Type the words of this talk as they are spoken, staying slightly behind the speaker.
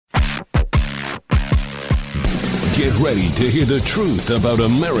Get ready to hear the truth about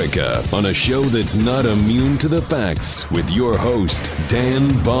America on a show that's not immune to the facts with your host, Dan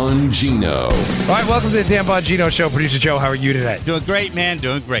Bongino. All right, welcome to the Dan Bongino Show. Producer Joe, how are you today? Doing great, man.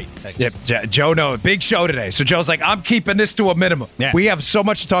 Doing great. Thanks. Yep, Joe, no, big show today. So Joe's like, I'm keeping this to a minimum. Yeah. We have so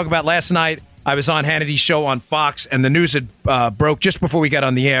much to talk about. Last night, I was on Hannity's show on Fox, and the news had broke just before we got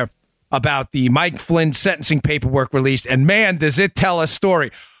on the air about the Mike Flynn sentencing paperwork released. And man, does it tell a story.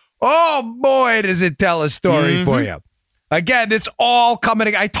 Oh, boy, does it tell a story for you. Again, it's all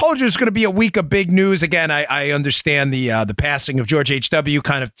coming. I told you it's going to be a week of big news. Again, I understand the passing of George H.W.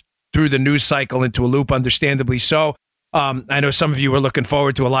 kind of threw the news cycle into a loop, understandably so. I know some of you were looking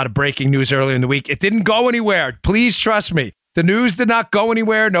forward to a lot of breaking news earlier in the week. It didn't go anywhere. Please trust me. The news did not go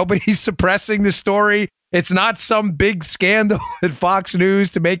anywhere. Nobody's suppressing the story. It's not some big scandal at Fox News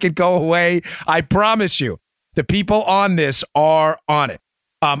to make it go away. I promise you, the people on this are on it.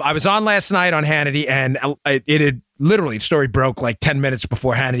 I was on last night on Hannity, and it had literally, the story broke like 10 minutes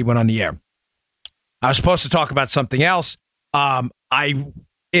before Hannity went on the air. I was supposed to talk about something else. It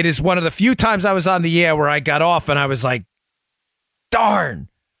is one of the few times I was on the air where I got off and I was like, darn.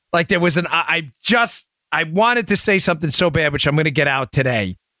 Like there was I wanted to say something so bad, which I'm going to get out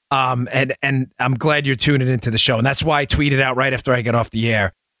today. And I'm glad you're tuning into the show. And that's why I tweeted out right after I got off the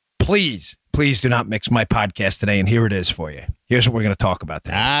air. Please do not mix my podcast today. And here it is for you. Here's what we're going to talk about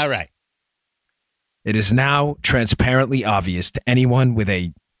today. All right. It is now transparently obvious to anyone with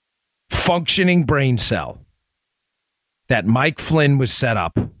a functioning brain cell that Mike Flynn was set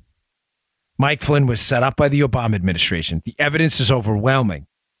up. Mike Flynn was set up by the Obama administration. The evidence is overwhelming.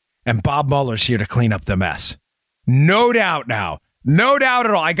 And Bob Mueller's here to clean up the mess. No doubt now. No doubt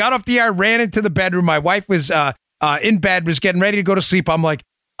at all. I got off the air, ran into the bedroom. My wife was in bed, was getting ready to go to sleep. I'm like,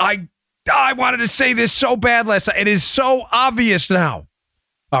 I wanted to say this so bad last night. It is so obvious now.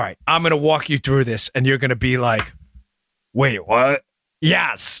 All right, I'm going to walk you through this, and you're going to be like, wait, what?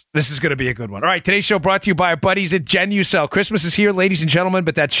 Yes, this is going to be a good one. All right, today's show brought to you by our buddies at Genucel. Christmas is here, ladies and gentlemen,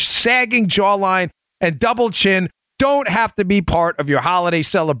 but that sagging jawline and double chin don't have to be part of your holiday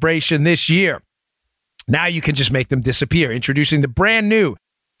celebration this year. Now you can just make them disappear. Introducing the brand new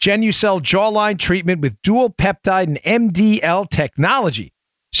Genucel jawline treatment with dual peptide and MDL technology.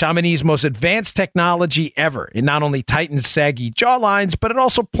 Chamonix's most advanced technology ever. It not only tightens saggy jawlines, but it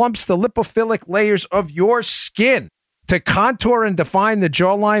also plumps the lipophilic layers of your skin to contour and define the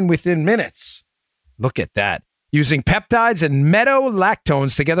jawline within minutes. Look at that. Using peptides and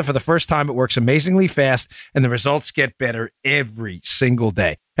metolactones together for the first time, it works amazingly fast, and the results get better every single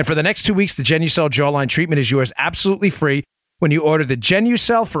day. And for the next 2 weeks, the Genucel jawline treatment is yours absolutely free when you order the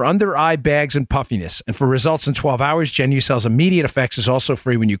Genucel for under-eye bags and puffiness. And for results in 12 hours, Genucel's immediate effects is also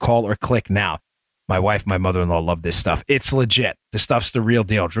free when you call or click now. My wife, my mother-in-law love this stuff. It's legit. The stuff's the real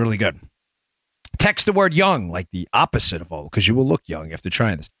deal. It's really good. Text the word young, like the opposite of old, because you will look young after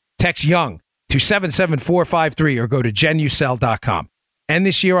trying this. Text young to 77453 or go to Genucel.com. End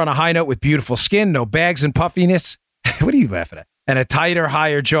this year on a high note with beautiful skin, no bags and puffiness. What are you laughing at? And a tighter,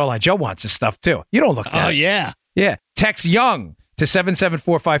 higher jawline. Joe wants this stuff, too. You don't look that. Oh, yeah. Yeah. Text young to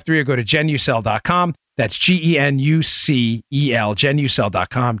 77453 or go to Genucel.com. That's Genucel,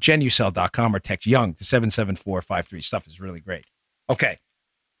 Genucel.com, Genucel.com, or text young to 77453. Stuff is really great. Okay.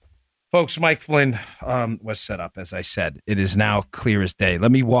 Folks, Mike Flynn was set up, as I said. It is now clear as day.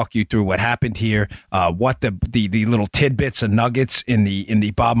 Let me walk you through what happened here, what the little tidbits and nuggets in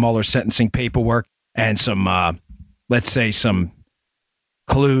the Bob Mueller sentencing paperwork, and some, let's say, some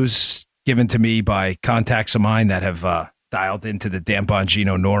clues given to me by contacts of mine that have dialed into the Dan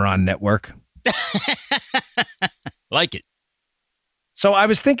Bongino neuron network. Like it. So I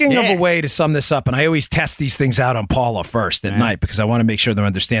was thinking of a way to sum this up, and I always test these things out on Paula first at night because I want to make sure they're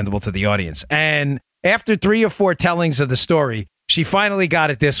understandable to the audience. And after 3 or 4 tellings of the story, she finally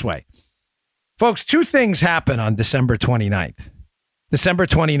got it this way. Folks, 2 things happen on December 29th. December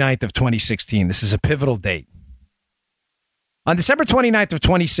 29th of 2016. This is a pivotal date. On December 29th of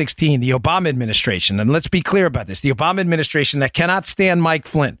 2016, the Obama administration, and let's be clear about this, the Obama administration that cannot stand Mike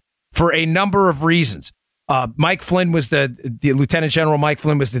Flynn for a number of reasons. Mike Flynn was the Lieutenant General Mike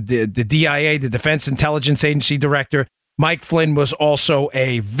Flynn was the DIA, the Defense Intelligence Agency director. Mike Flynn was also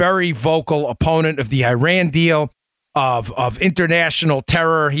a very vocal opponent of the Iran deal, of international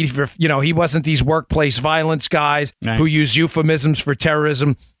terror. He wasn't these workplace violence guys who use euphemisms for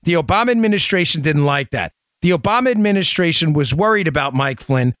terrorism. The Obama administration didn't like that. The Obama administration was worried about Mike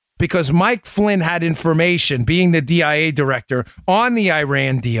Flynn because Mike Flynn had information, being the DIA director, on the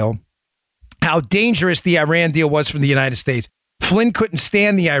Iran deal, how dangerous the Iran deal was for the United States. Flynn couldn't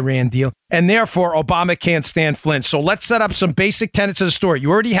stand the Iran deal, and therefore Obama can't stand Flynn. So let's set up some basic tenets of the story.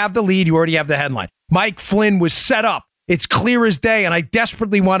 You already have the lead. You already have the headline. Mike Flynn was set up. It's clear as day, and I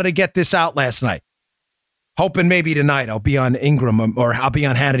desperately wanted to get this out last night. Hoping maybe tonight I'll be on Ingram or I'll be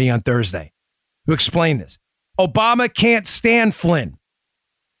on Hannity on Thursday to explain this. Obama can't stand Flynn.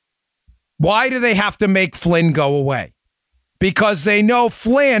 Why do they have to make Flynn go away? Because they know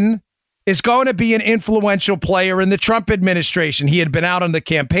Flynn is going to be an influential player in the Trump administration. He had been out on the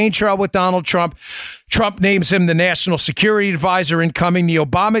campaign trail with Donald Trump. Trump names him the national security advisor incoming. The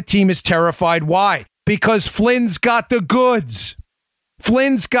Obama team is terrified. Why? Because Flynn's got the goods.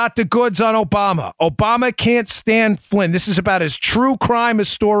 Flynn's got the goods on Obama. Obama can't stand Flynn. This is about as true crime a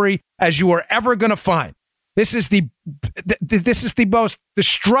story as you are ever going to find. This is the most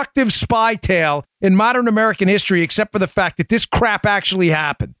destructive spy tale in modern American history, except for the fact that this crap actually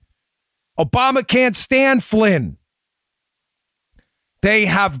happened. Obama can't stand Flynn. They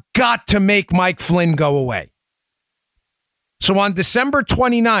have got to make Mike Flynn go away. So on December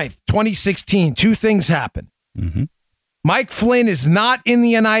 29th, 2016, two things happened. Mm-hmm. Mike Flynn is not in the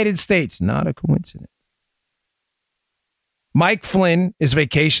United States. Not a coincidence. Mike Flynn is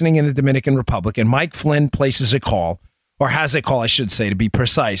vacationing in the Dominican Republic, and Mike Flynn places a call, or has a call, I should say, to be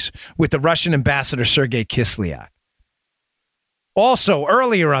precise, with the Russian ambassador, Sergei Kislyak. Also,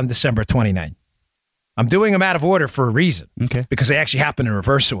 earlier on December 29th, I'm doing them out of order for a reason. Okay. Because they actually happen in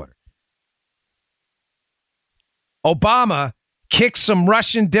reverse order. Obama kicks some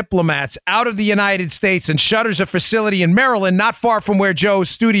Russian diplomats out of the United States and shutters a facility in Maryland, not far from where Joe's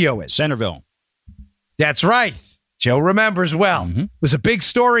studio is. Centerville. That's right. Joe remembers well. Mm-hmm. It was a big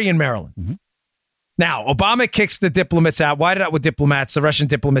story in Maryland. Mm-hmm. Now, Obama kicks the diplomats out. Why did that with diplomats? The Russian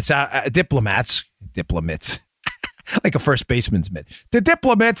diplomats out. Diplomats. Like a first baseman's mitt. The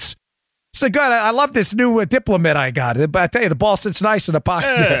diplomats. So good. I love this new diplomat I got. But I tell you, the ball sits nice in the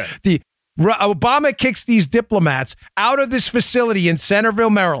pocket. Yeah. Obama kicks these diplomats out of this facility in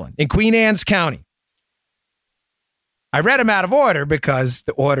Centerville, Maryland, in Queen Anne's County. I read them out of order because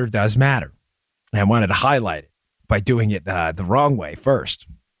the order does matter. And I wanted to highlight it by doing it the wrong way first.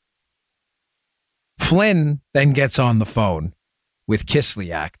 Flynn then gets on the phone with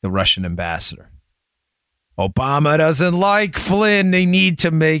Kislyak, the Russian ambassador. Obama doesn't like Flynn. They need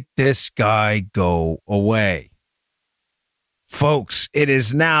to make this guy go away. Folks, it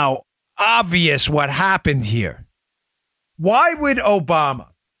is now obvious what happened here. Why would Obama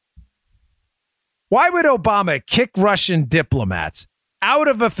kick Russian diplomats out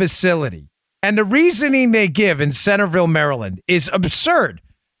of a facility? And the reasoning they give in Centerville, Maryland is absurd.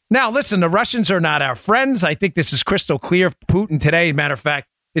 Now, listen, the Russians are not our friends. I think this is crystal clear. Putin today, matter of fact,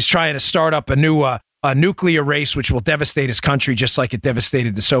 is trying to start up a new nuclear race, which will devastate his country just like it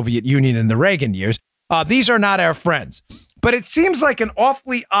devastated the Soviet Union in the Reagan years. These are not our friends. But it seems like an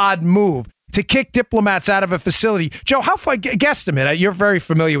awfully odd move to kick diplomats out of a facility. Joe, how far, guesstimate, you're very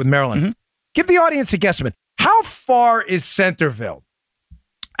familiar with Maryland. Mm-hmm. Give the audience a guesstimate. How far is Centerville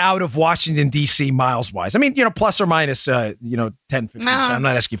out of Washington, D.C., miles-wise? I mean, plus or minus, 10, 15. I'm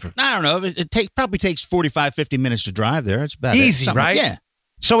not asking for... I don't know. It probably takes 45, 50 minutes to drive there. It's about easy, right? Yeah.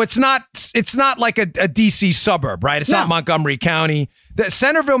 So it's not like a D.C. suburb, right? It's not Montgomery County. The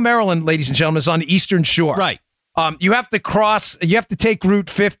Centerville, Maryland, ladies and gentlemen, is on the Eastern Shore. Right. You have to take Route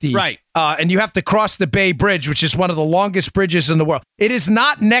 50. Right. And you have to cross the Bay Bridge, which is one of the longest bridges in the world. It is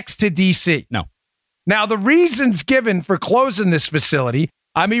not next to D.C. No. Now, the reasons given for closing this facility,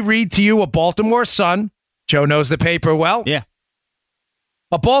 I may read to you a Baltimore Sun. Joe knows the paper well. Yeah.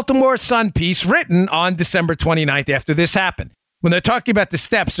 A Baltimore Sun piece written on December 29th after this happened. When they're talking about the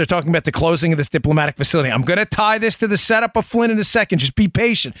steps, they're talking about the closing of this diplomatic facility. I'm going to tie this to the setup of Flynn in a second. Just be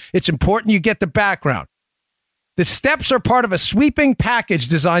patient. It's important you get the background. The steps are part of a sweeping package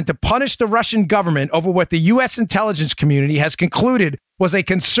designed to punish the Russian government over what the U.S. intelligence community has concluded was a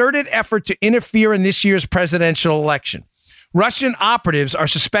concerted effort to interfere in this year's presidential election. Russian operatives are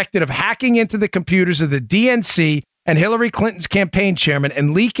suspected of hacking into the computers of the DNC and Hillary Clinton's campaign chairman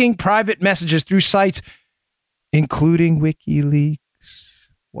and leaking private messages through sites including WikiLeaks.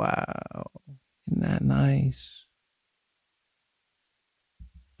 Wow. Isn't that nice?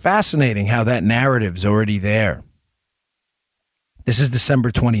 Fascinating how that narrative's already there. This is December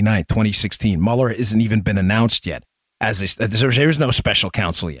 29th, 2016. Mueller isn't even been announced yet. There's no special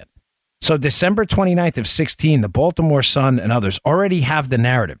counsel yet. So December 29th of 16, the Baltimore Sun and others already have the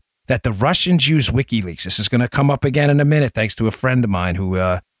narrative that the Russians use WikiLeaks. This is going to come up again in a minute, thanks to a friend of mine who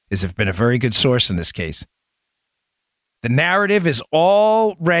has been a very good source in this case. The narrative is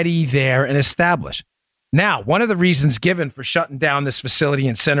already there and established. Now, one of the reasons given for shutting down this facility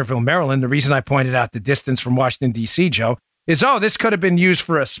in Centerville, Maryland, the reason I pointed out the distance from Washington, D.C., Joe, is, this could have been used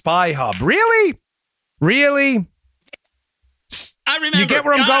for a spy hub. Really? Really? I remember. You get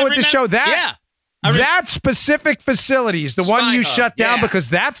where I'm going with this show? Yeah. That specific facility is the one you shut down because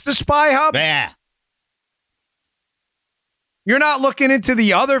that's the spy hub? Yeah. You're not looking into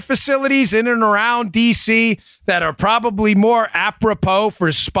the other facilities in and around D.C. that are probably more apropos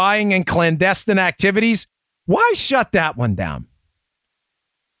for spying and clandestine activities? Why shut that one down?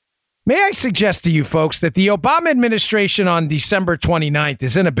 May I suggest to you folks that the Obama administration on December 29th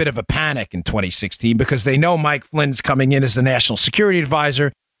is in a bit of a panic in 2016 because they know Mike Flynn's coming in as the national security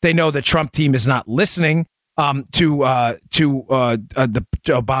advisor. They know the Trump team is not listening to the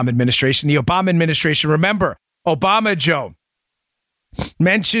Obama administration. The Obama administration, remember, Obama, Joe,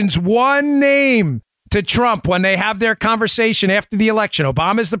 mentions one name to Trump when they have their conversation after the election.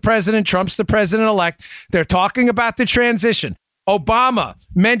 Obama's the president, Trump's the president-elect. They're talking about the transition. Obama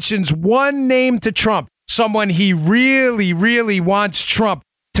mentions one name to Trump, someone he really, really wants Trump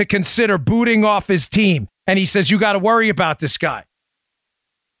to consider booting off his team. And he says, you got to worry about this guy.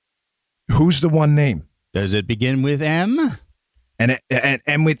 Who's the one name? Does it begin with M? And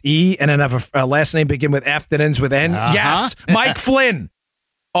M with E, and then have a last name begin with F that ends with N? Uh-huh. Yes, Mike Flynn.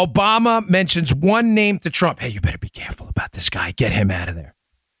 Obama mentions one name to Trump. Hey, you better be careful about this guy. Get him out of there.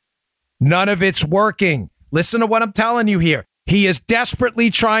 None of it's working. Listen to what I'm telling you here. He is desperately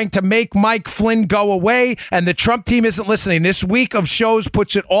trying to make Mike Flynn go away, and the Trump team isn't listening. This week of shows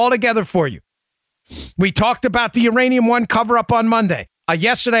puts it all together for you. We talked about the Uranium One cover-up on Monday.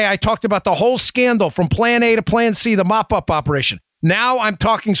 Yesterday, I talked about the whole scandal from Plan A to Plan C, the mop-up operation. Now I'm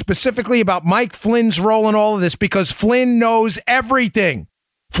talking specifically about Mike Flynn's role in all of this because Flynn knows everything.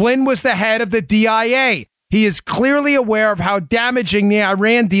 Flynn was the head of the DIA. He is clearly aware of how damaging the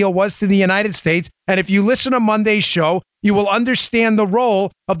Iran deal was to the United States. And if you listen to Monday's show, you will understand the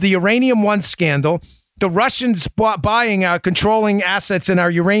role of the Uranium One scandal, the Russians buying out, controlling assets in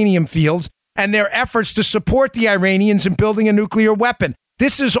our uranium fields, and their efforts to support the Iranians in building a nuclear weapon.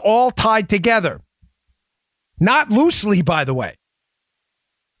 This is all tied together. Not loosely, by the way.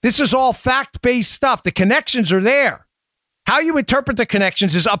 This is all fact-based stuff. The connections are there. How you interpret the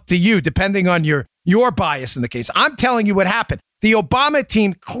connections is up to you, depending on your bias in the case. I'm telling you what happened. The Obama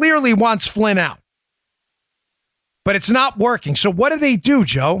team clearly wants Flynn out. But it's not working. So what do,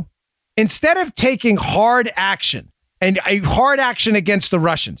 Joe? Instead of taking hard action, and a hard action against the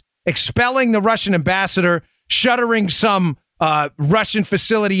Russians, expelling the Russian ambassador, shuttering some Russian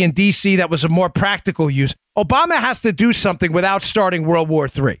facility in D.C. that was a more practical use, Obama has to do something without starting World War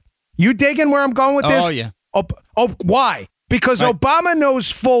III. You digging where I'm going with this? Oh, yeah. Why? Because right. Obama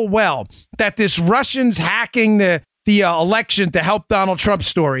knows full well that this Russians hacking the election to help Donald Trump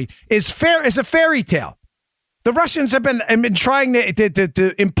story is a fairy tale. The Russians have been trying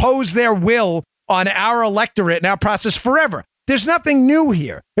to impose their will on our electorate and our process forever. There's nothing new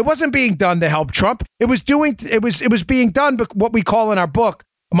here. It wasn't being done to help Trump. It was being done, but what we call in our book,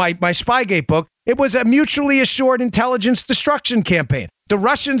 my Spygate book, it was a mutually assured intelligence destruction campaign. The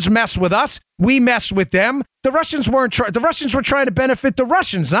Russians mess with us. We mess with them. The Russians were trying to benefit the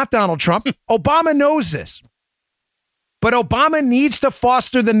Russians, not Donald Trump. Obama knows this. But Obama needs to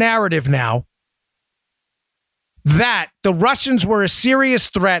foster the narrative now that the Russians were a serious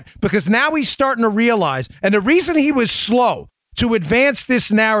threat, because now he's starting to realize, and the reason he was slow to advance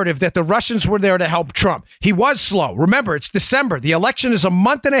this narrative that the Russians were there to help Trump, he was slow. Remember, it's December. The election is a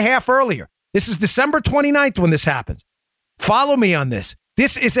month and a half earlier. This is December 29th when this happens. Follow me on this.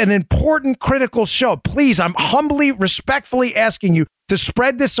 This is an important, critical show. Please, I'm humbly, respectfully asking you to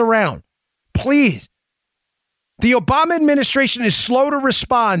spread this around. Please. The Obama administration is slow to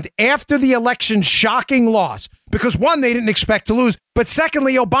respond after the election's shocking loss because, one, they didn't expect to lose, but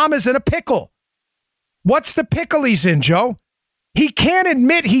secondly, Obama's in a pickle. What's the pickle he's in, Joe? He can't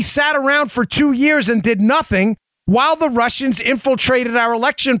admit he sat around for 2 years and did nothing while the Russians infiltrated our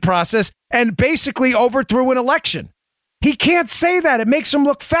election process and basically overthrew an election. He can't say that. It makes him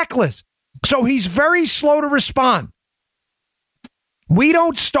look feckless. So he's very slow to respond. We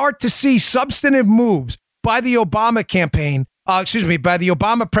don't start to see substantive moves by the Obama campaign, by the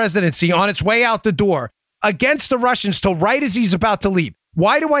Obama presidency on its way out the door against the Russians till right as he's about to leave.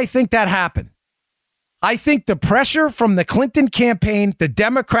 Why do I think that happened? I think the pressure from the Clinton campaign, the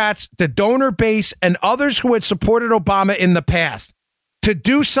Democrats, the donor base, and others who had supported Obama in the past to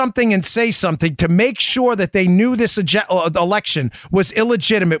do something and say something to make sure that they knew this election was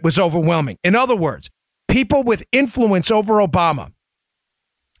illegitimate was overwhelming. In other words, people with influence over Obama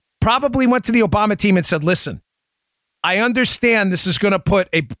probably went to the Obama team and said, listen, I understand this is going to put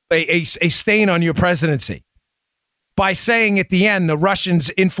a stain on your presidency by saying at the end the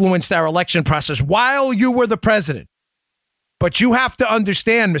Russians influenced our election process while you were the president. But you have to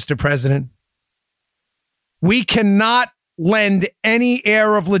understand, Mr. President, we cannot lend any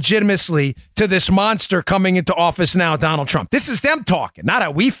air of legitimacy to this monster coming into office now, Donald Trump. This is them talking, not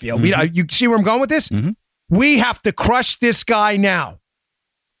how we feel. You see where I'm going with this? Mm-hmm. We have to crush this guy now.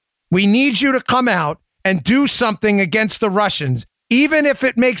 We need you to come out and do something against the Russians, even if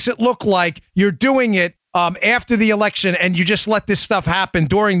it makes it look like you're doing it after the election and you just let this stuff happen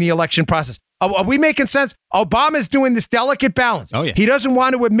during the election process. Are we making sense? Obama's doing this delicate balance. Oh, yeah. He doesn't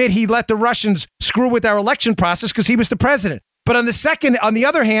want to admit he let the Russians screw with our election process because he was the president. But on the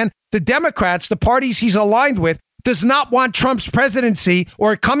other hand, the Democrats, the parties he's aligned with, does not want Trump's presidency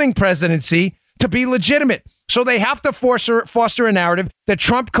or coming presidency to be legitimate. So they have to foster a narrative that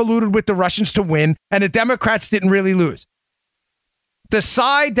Trump colluded with the Russians to win and the Democrats didn't really lose. The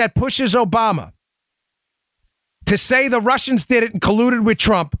side that pushes Obama to say the Russians did it and colluded with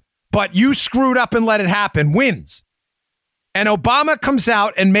Trump, but you screwed up and let it happen, wins. And Obama comes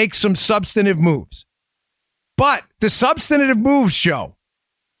out and makes some substantive moves. But the substantive moves, Joe,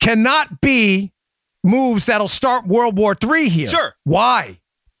 cannot be moves that'll start World War III here. Sure. Why?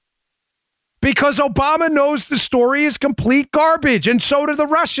 Because Obama knows the story is complete garbage, and so do the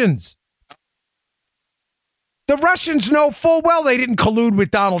Russians. The Russians know full well they didn't collude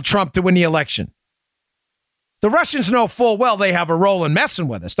with Donald Trump to win the election. The Russians know full well they have a role in messing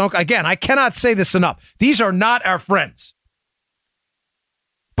with us. Again, I cannot say this enough. These are not our friends.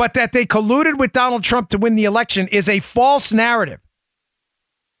 But that they colluded with Donald Trump to win the election is a false narrative.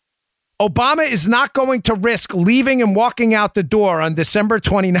 Obama is not going to risk leaving and walking out the door on December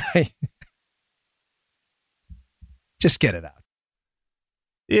 29th. Just get it out.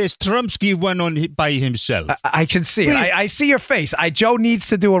 Yes, Trumpsky went on by himself. I can see it. I see your face. Joe needs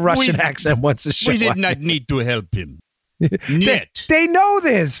to do a Russian accent once a show. We did not need to help him. Yet. They know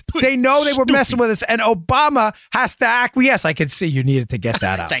this. They know they were messing with us, and Obama has to acquiesce. I can see you needed to get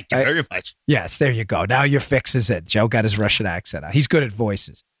that out. Thank you very much. Yes, there you go. Now your fix is it. Joe got his Russian accent out. He's good at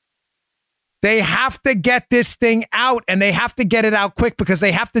voices. They have to get this thing out, and they have to get it out quick because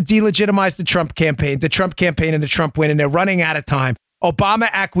they have to delegitimize the Trump campaign and the Trump win, and they're running out of time. Obama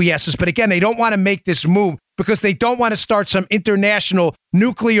acquiesces, but again, they don't want to make this move because they don't want to start some international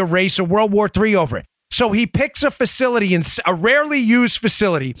nuclear race or World War III over it. So he picks a facility, a rarely used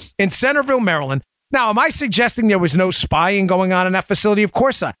facility in Centerville, Maryland. Now, am I suggesting there was no spying going on in that facility? Of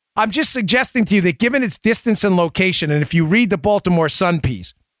course not. I'm just suggesting to you that given its distance and location, and if you read the Baltimore Sun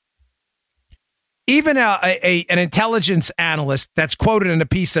piece, even an intelligence analyst that's quoted in the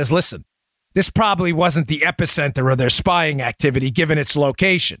piece says, listen, this probably wasn't the epicenter of their spying activity given its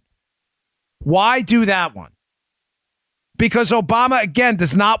location. Why do that one? Because Obama, again,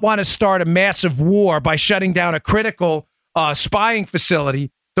 does not want to start a massive war by shutting down a critical spying facility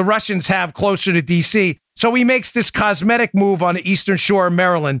the Russians have closer to D.C. So he makes this cosmetic move on the Eastern Shore of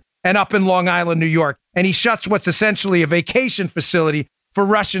Maryland and up in Long Island, New York, and he shuts what's essentially a vacation facility for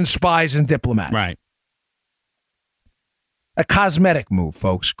Russian spies and diplomats. Right. A cosmetic move,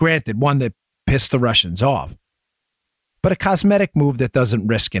 folks. Granted, one that pissed the Russians off, but a cosmetic move that doesn't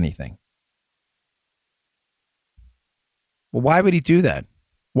risk anything. Well, why would he do that?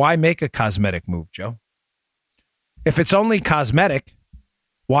 Why make a cosmetic move, Joe? If it's only cosmetic,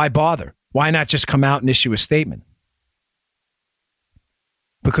 why bother? Why not just come out and issue a statement?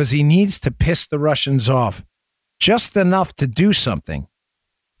 Because he needs to piss the Russians off just enough to do something,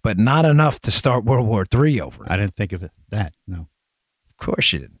 but not enough to start World War III over it. I didn't think of it that, no. Of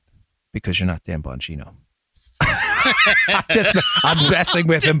course you didn't, because you're not Dan Bongino. I'm messing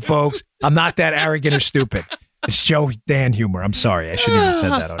with him, folks. I'm not that arrogant or stupid. It's Joe Dan humor. I'm sorry. I shouldn't even said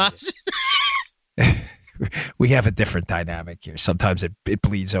that on you. We have a different dynamic here. Sometimes it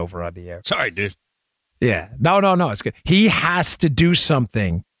bleeds over on the air. Sorry, dude. Yeah. No. It's good. He has to do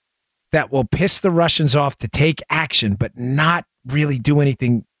something that will piss the Russians off to take action, but not really do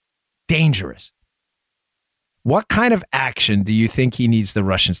anything dangerous. What kind of action do you think he needs the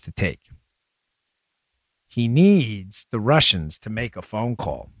Russians to take? He needs the Russians to make a phone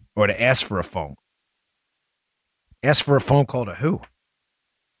call or to ask for a phone. Ask for a phone call to who?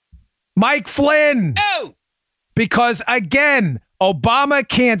 Mike Flynn. Oh! Because, again, Obama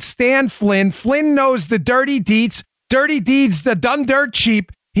can't stand Flynn. Flynn knows the dirty deeds, the done dirt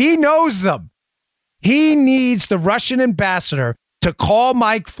cheap. He knows them. He needs the Russian ambassador to call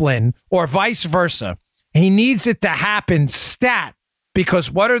Mike Flynn or vice versa. He needs it to happen stat,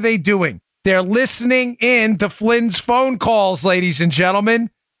 because what are they doing? They're listening in to Flynn's phone calls, ladies and gentlemen.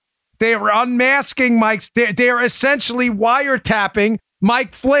 They are unmasking Mike's. They're essentially wiretapping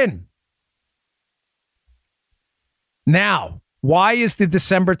Mike Flynn. Now, why is the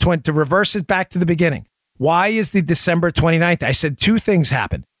December 20th, to reverse it back to the beginning, why is the December 29th? I said two things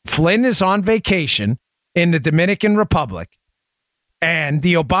happened. Flynn is on vacation. in the Dominican Republic, and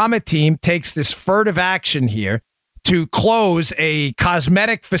the Obama team takes this furtive action here to close a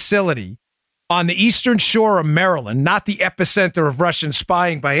cosmetic facility on the eastern shore of Maryland, not the epicenter of Russian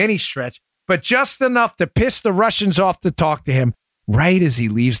spying by any stretch, but just enough to piss the Russians off to talk to him right as he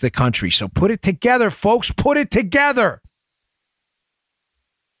leaves the country. So put it together, folks. Put it together.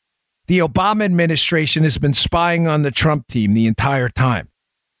 The Obama administration has been spying on the Trump team the entire time.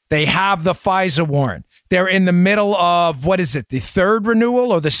 They have the FISA warrant. They're in the middle of, the third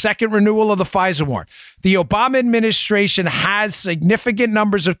renewal or the second renewal of the FISA warrant. The Obama administration has significant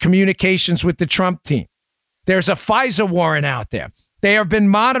numbers of communications with the Trump team. There's a FISA warrant out there. They have been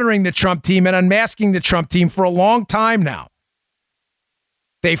monitoring the Trump team and unmasking the Trump team for a long time now.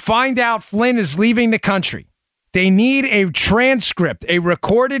 They find out Flynn is leaving the country. They need a transcript, a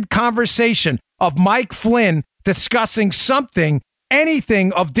recorded conversation of Mike Flynn discussing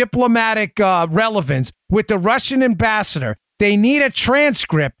anything of diplomatic relevance with the Russian ambassador. They need a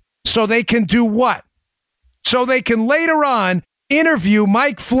transcript so they can do what? So they can later on interview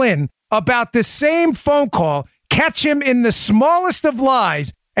Mike Flynn about the same phone call, catch him in the smallest of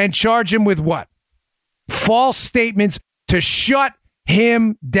lies, and charge him with what? False statements to shut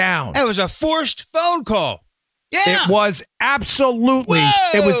him down. That was a forced phone call. Yeah. It was absolutely.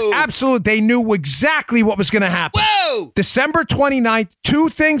 Whoa. It was absolute. They knew exactly what was going to happen. Whoa. December 29th, two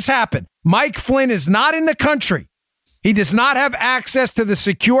things happened. Mike Flynn is not in the country. He does not have access to the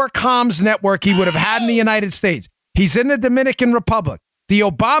secure comms network he would have had in the United States. He's in the Dominican Republic. The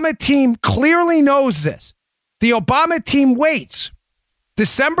Obama team clearly knows this. The Obama team waits.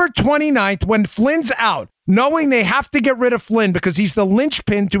 December 29th, when Flynn's out, knowing they have to get rid of Flynn because he's the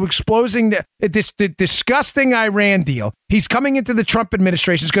linchpin to exposing the disgusting Iran deal. He's coming into the Trump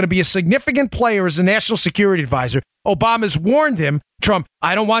administration. He's going to be a significant player as a national security advisor. Obama's warned him, Trump,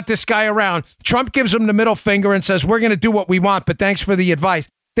 I don't want this guy around. Trump gives him the middle finger and says, we're going to do what we want, but thanks for the advice.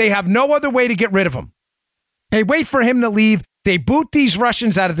 They have no other way to get rid of him. They wait for him to leave. They boot these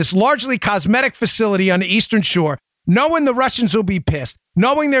Russians out of this largely cosmetic facility on the Eastern Shore, knowing the Russians will be pissed,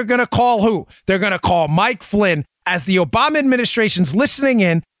 knowing they're going to call who? They're going to call Mike Flynn as the Obama administration's listening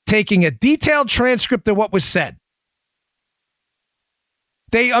in, taking a detailed transcript of what was said.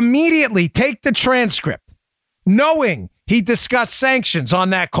 They immediately take the transcript, knowing he discussed sanctions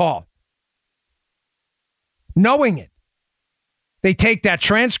on that call. Knowing it. They take that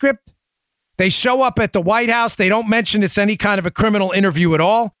transcript. They show up at the White House. They don't mention it's any kind of a criminal interview at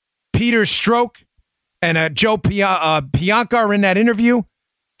all. Peter Strzok and Joe Pianka are in that interview.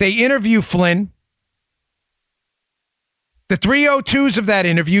 They interview Flynn. The 302s of that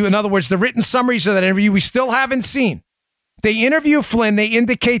interview, in other words, the written summaries of that interview, we still haven't seen. They interview Flynn. They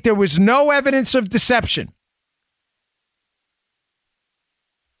indicate there was no evidence of deception.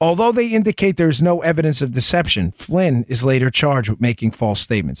 Although they indicate there's no evidence of deception, Flynn is later charged with making false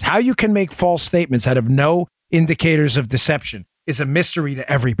statements. How you can make false statements out of no indicators of deception is a mystery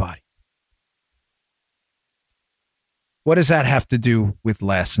to everybody. What does that have to do with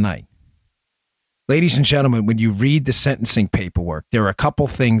last night? Ladies and gentlemen, when you read the sentencing paperwork, there are a couple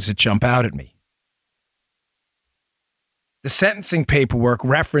things that jump out at me. The sentencing paperwork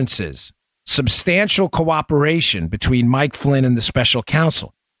references substantial cooperation between Mike Flynn and the special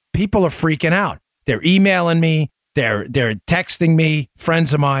counsel. People are freaking out. They're emailing me. They're texting me,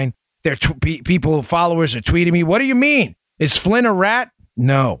 friends of mine. People, followers are tweeting me. What do you mean? Is Flynn a rat?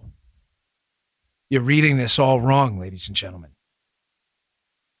 No. You're reading this all wrong, ladies and gentlemen.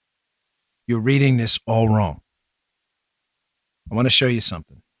 You're reading this all wrong. I want to show you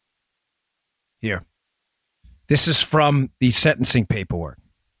something. Here. This is from the sentencing paperwork.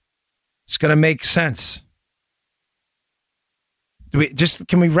 It's going to make sense.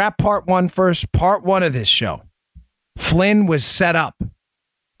 Can we wrap part one first? Part one of this show. Flynn was set up.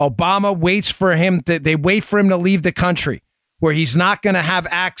 Obama waits for him. They wait for him to leave the country, where he's not going to have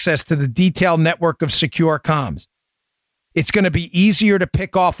access to the detailed network of secure comms. It's going to be easier to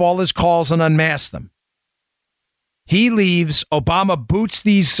pick off all his calls and unmask them. He leaves. Obama boots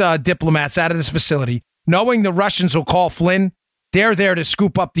these diplomats out of this facility, knowing the Russians will call Flynn. They're there to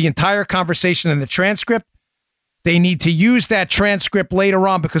scoop up the entire conversation and the transcript. They need to use that transcript later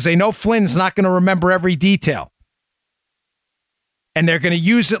on because they know Flynn's not going to remember every detail. And they're going to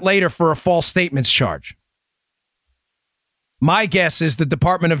use it later for a false statements charge. My guess is the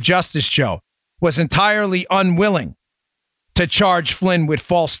Department of Justice, Joe, was entirely unwilling to charge Flynn with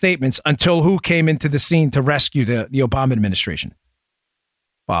false statements until who came into the scene to rescue the Obama administration?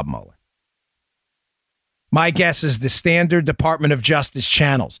 Bob Mueller. My guess is the standard Department of Justice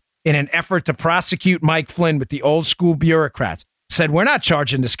channels, in an effort to prosecute Mike Flynn with the old school bureaucrats, said, we're not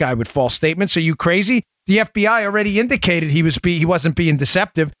charging this guy with false statements. Are you crazy? The FBI already indicated he wasn't being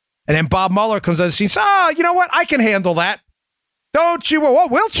deceptive. And then Bob Mueller comes on the scene and says, you know what? I can handle that. Don't you? Well,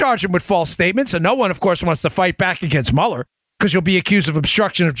 we'll charge him with false statements. And no one, of course, wants to fight back against Mueller because you'll be accused of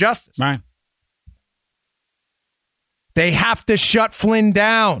obstruction of justice. Right. They have to shut Flynn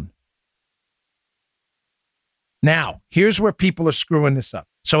down. Now, here's where people are screwing this up.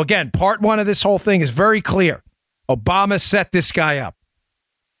 So again, part one of this whole thing is very clear. Obama set this guy up.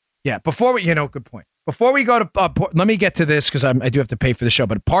 Yeah, before we, good point. Before we go to, let me get to this because I do have to pay for the show,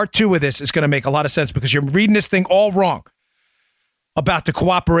 but part two of this is going to make a lot of sense because you're reading this thing all wrong about the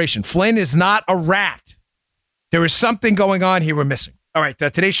cooperation. Flynn is not a rat. There is something going on here we're missing. All right,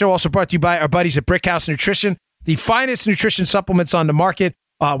 today's show also brought to you by our buddies at Brickhouse Nutrition, the finest nutrition supplements on the market.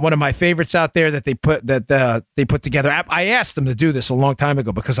 One of my favorites out there that they put together. I asked them to do this a long time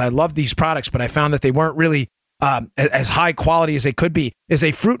ago because I love these products, but I found that they weren't really as high quality as they could be. Is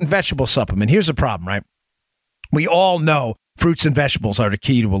a fruit and vegetable supplement. Here's the problem, right? We all know fruits and vegetables are the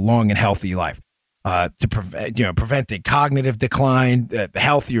key to a long and healthy life. To prevent the cognitive decline,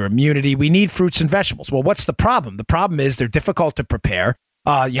 healthier immunity. We need fruits and vegetables. Well, what's the problem? The problem is they're difficult to prepare.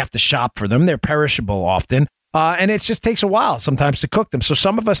 You have to shop for them. They're perishable often. And it just takes a while sometimes to cook them. So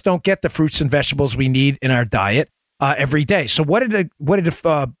some of us don't get the fruits and vegetables we need in our diet every day. So what did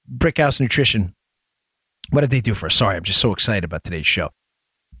Brickhouse Nutrition, what did they do for us? Sorry, I'm just so excited about today's show.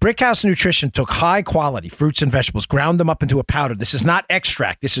 Brickhouse Nutrition took high quality fruits and vegetables, ground them up into a powder. This is not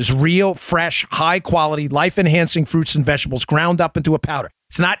extract. This is real, fresh, high quality, life enhancing fruits and vegetables ground up into a powder.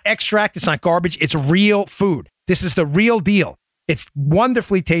 It's not extract. It's not garbage. It's real food. This is the real deal. It's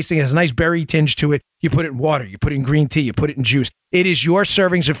wonderfully tasting. It has a nice berry tinge to it. You put it in water. You put it in green tea. You put it in juice. It is your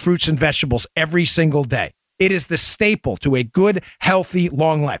servings of fruits and vegetables every single day. It is the staple to a good, healthy,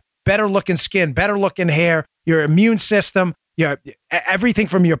 long life. Better looking skin, better looking hair, your immune system, everything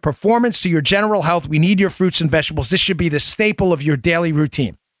from your performance to your general health. We need your fruits and vegetables. This should be the staple of your daily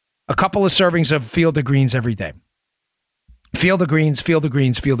routine. A couple of servings of Field of Greens every day. Field of Greens, Field of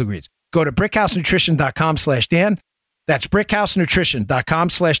Greens, Field of Greens. Go to brickhousenutrition.com/Dan. That's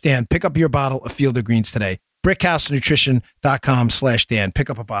brickhousenutrition.com/Dan. Pick up your bottle of Field of Greens today. brickhousenutrition.com/Dan.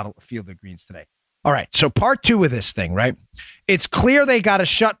 Pick up a bottle of Field of Greens today. All right, so part two of this thing, right? It's clear they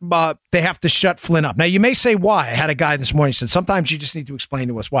have to shut Flynn up. Now, you may say why. I had a guy this morning who said, sometimes you just need to explain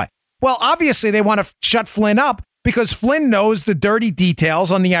to us why. Well, obviously, they want to shut Flynn up because Flynn knows the dirty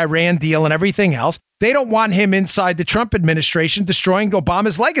details on the Iran deal and everything else. They don't want him inside the Trump administration destroying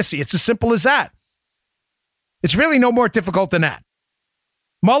Obama's legacy. It's as simple as that. It's really no more difficult than that.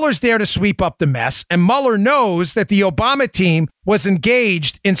 Mueller's there to sweep up the mess, and Mueller knows that the Obama team was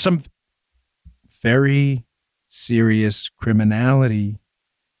engaged in some very serious criminality.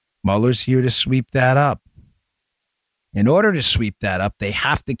 Mueller's here to sweep that up. In order to sweep that up, they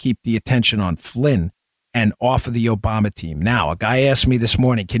have to keep the attention on Flynn and off of the Obama team. Now, a guy asked me this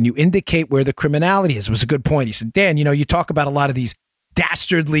morning, can you indicate where the criminality is? It was a good point. He said, Dan, you talk about a lot of these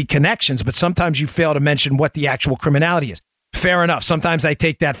dastardly connections, but sometimes you fail to mention what the actual criminality is. Fair enough. Sometimes I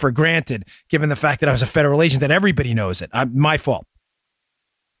take that for granted, given the fact that I was a federal agent, that everybody knows it. My fault.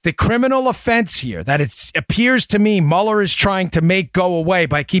 The criminal offense here that it appears to me Mueller is trying to make go away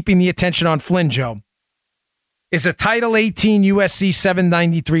by keeping the attention on Flynn, Joe, is a Title 18 USC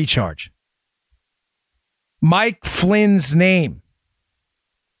 793 charge. Mike Flynn's name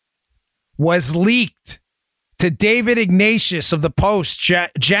was leaked to David Ignatius of the Post, of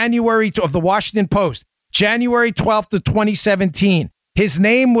the Washington Post, January 12th of 2017. His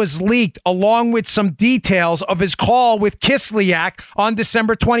name was leaked along with some details of his call with Kislyak on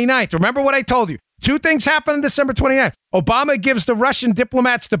December 29th. Remember what I told you? Two things happened on December 29th. Obama gives the Russian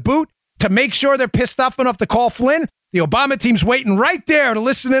diplomats the boot to make sure they're pissed off enough to call Flynn. The Obama team's waiting right there to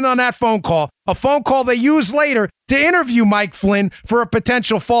listen in on that phone call, a phone call they use later to interview Mike Flynn for a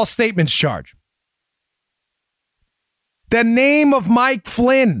potential false statements charge. The name of Mike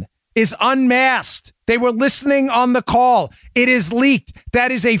Flynn is unmasked. They were listening on the call. It is leaked.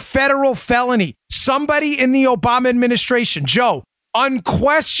 That is a federal felony. Somebody in the Obama administration, Joe,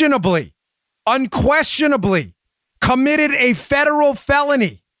 unquestionably committed a federal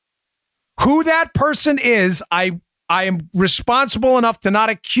felony. Who that person is, I am responsible enough to not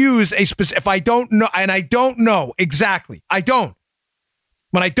accuse a specific, if I don't know, and I don't know exactly. I don't.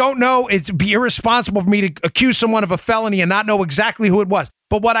 When I don't know, it'd be irresponsible for me to accuse someone of a felony and not know exactly who it was.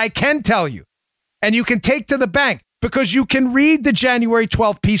 But what I can tell you, and you can take to the bank, because you can read the January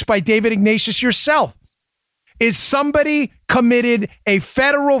 12th piece by David Ignatius yourself, is somebody committed a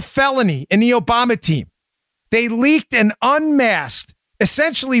federal felony in the Obama team. They leaked an unmasked,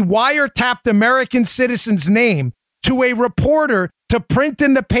 essentially wiretapped American citizen's name to a reporter to print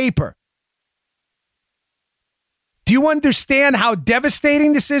in the paper. Do you understand how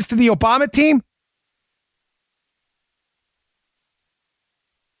devastating this is to the Obama team?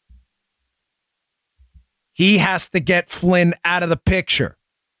 He has to get Flynn out of the picture.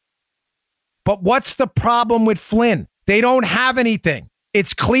 But what's the problem with Flynn? They don't have anything.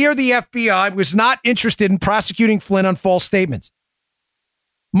 It's clear the FBI was not interested in prosecuting Flynn on false statements.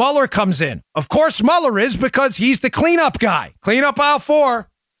 Mueller comes in. Of course Mueller is, because he's the cleanup guy. Cleanup aisle 4.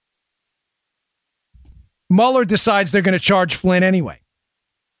 Mueller decides they're going to charge Flynn anyway.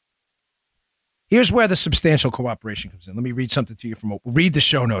 Here's where the substantial cooperation comes in. Let me read something to you read the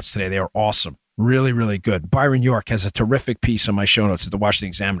show notes today. They are awesome. Really, really good. Byron York has a terrific piece on my show notes at the Washington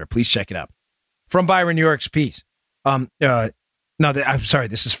Examiner. Please check it out. From Byron York's piece. I'm sorry.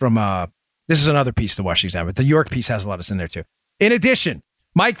 This is another piece, the Washington Examiner. The York piece has a lot of this in there too. In addition,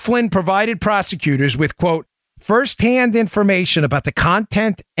 Mike Flynn provided prosecutors with, quote, firsthand information about the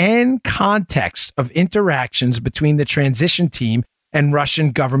content and context of interactions between the transition team and Russian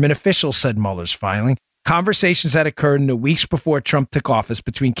government officials, said Mueller's filing. Conversations that occurred in the weeks before Trump took office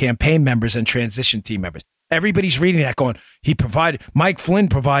between campaign members and transition team members. Everybody's reading that going, Mike Flynn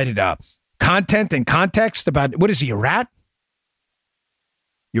provided content and context about, what is he, a rat?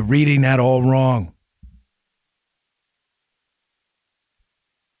 You're reading that all wrong.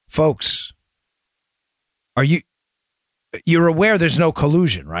 Folks, you're aware there's no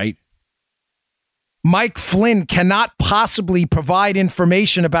collusion, right? Mike Flynn cannot possibly provide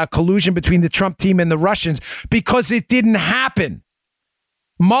information about collusion between the Trump team and the Russians because it didn't happen.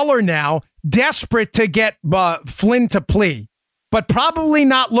 Mueller now, desperate to get Flynn to plea, but probably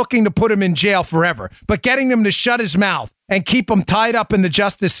not looking to put him in jail forever, but getting him to shut his mouth and keep him tied up in the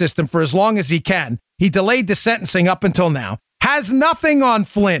justice system for as long as he can. He delayed the sentencing up until now. Has nothing on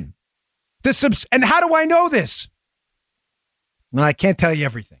Flynn. And how do I know this? Well, I can't tell you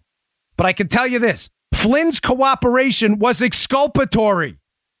everything, but I can tell you this. Flynn's cooperation was exculpatory.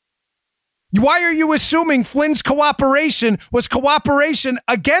 Why are you assuming Flynn's cooperation was cooperation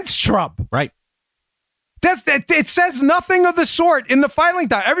against Trump? Right. It says nothing of the sort in the filing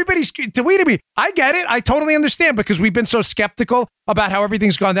document. Everybody's tweeting me. I get it. I totally understand because we've been so skeptical about how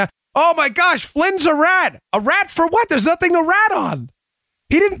everything's gone down. Oh my gosh, Flynn's a rat. A rat for what? There's nothing to rat on.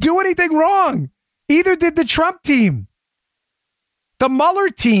 He didn't do anything wrong. Either did the Trump team. The Mueller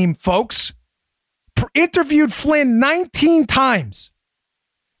team, folks, interviewed Flynn 19 times.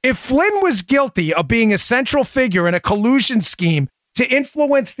 If Flynn was guilty of being a central figure in a collusion scheme to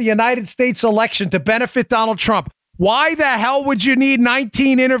influence the United States election to benefit Donald Trump, why the hell would you need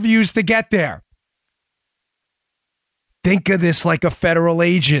 19 interviews to get there? Think of this like a federal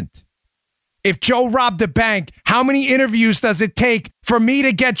agent. If Joe robbed a bank, how many interviews does it take for me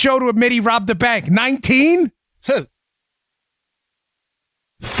to get Joe to admit he robbed the bank? 19?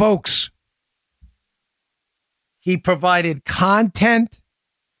 Folks, he provided content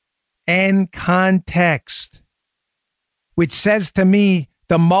and context, which says to me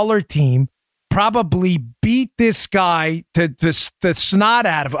the Mueller team probably beat this guy to the snot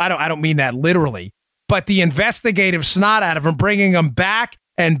out of him. I don't mean that literally, but the investigative snot out of him, bringing him back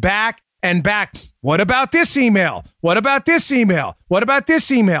and back and back. What about this email? What about this email? What about this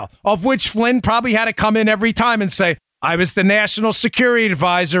email? Of which Flynn probably had to come in every time and say, I was the national security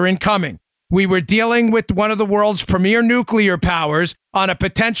advisor incoming. We were dealing with one of the world's premier nuclear powers on a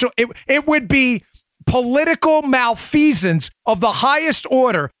potential. It would be political malfeasance of the highest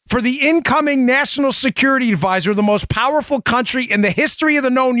order for the incoming national security advisor of the most powerful country in the history of the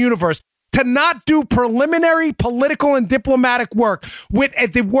known universe to not do preliminary political and diplomatic work with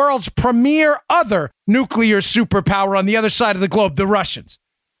the world's premier other nuclear superpower on the other side of the globe, the Russians.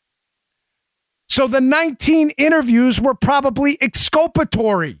 So the 19 interviews were probably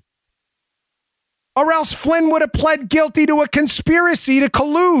exculpatory. Or else Flynn would have pled guilty to a conspiracy to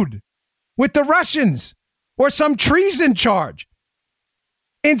collude with the Russians or some treason charge.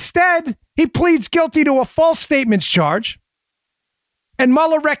 Instead, he pleads guilty to a false statements charge, and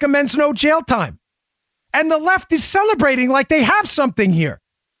Mueller recommends no jail time. And the left is celebrating like they have something here.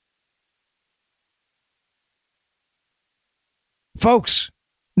 Folks,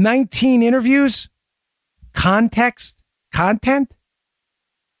 19 interviews, content.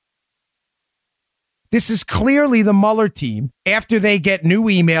 This is clearly the Mueller team, after they get new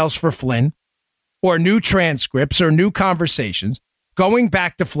emails for Flynn or new transcripts or new conversations, going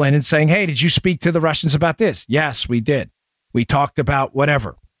back to Flynn and saying, hey, did you speak to the Russians about this? Yes, we did. We talked about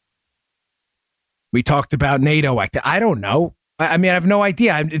whatever. We talked about NATO. I don't know. I mean, I have no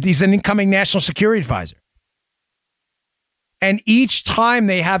idea. He's an incoming national security advisor. And each time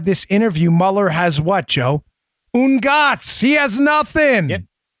they have this interview, Mueller has what, Joe? Ungats. He has nothing. Yep.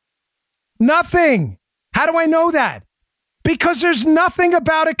 Nothing. How do I know that? Because there's nothing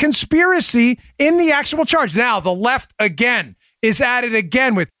about a conspiracy in the actual charge. Now, the left, again, is at it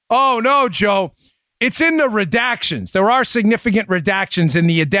again with, oh, no, Joe, it's in the redactions. There are significant redactions in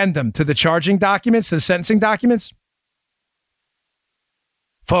the addendum to the charging documents, the sentencing documents.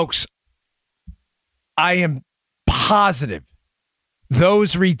 Folks, I am positive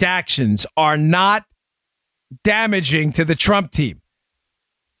those redactions are not damaging to the Trump team.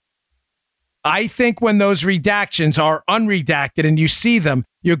 I think when those redactions are unredacted and you see them,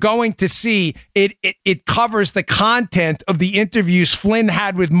 you're going to see it covers the content of the interviews Flynn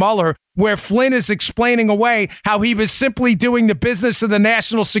had with Mueller, where Flynn is explaining away how he was simply doing the business of the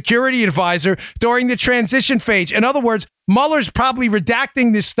national security advisor during the transition phase. In other words, Mueller's probably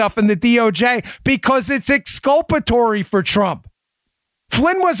redacting this stuff in the DOJ because it's exculpatory for Trump.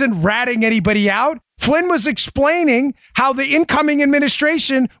 Flynn wasn't ratting anybody out. Flynn was explaining how the incoming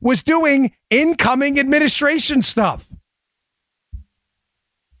administration was doing incoming administration stuff.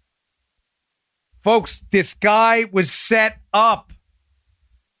 Folks, this guy was set up.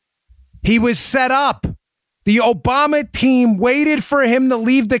 He was set up. The Obama team waited for him to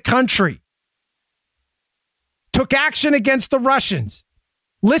leave the country, took action against the Russians,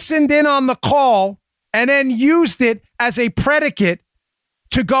 listened in on the call, and then used it as a predicate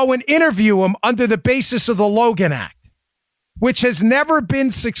to go and interview him under the basis of the Logan Act, which has never been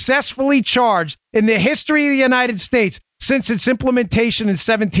successfully charged in the history of the United States since its implementation in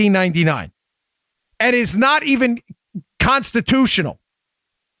 1799, and is not even constitutional.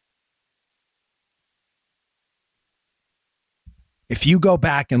 If you go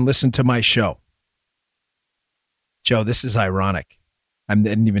back and listen to my show, Joe, this is ironic. I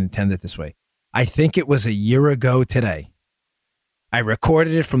didn't even intend it this way. I think it was a year ago today. I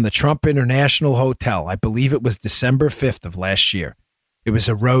recorded it from the Trump International Hotel. I believe it was December 5th of last year. It was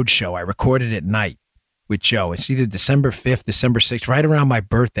a road show. I recorded it at night with Joe. It's either December 5th, December 6th, right around my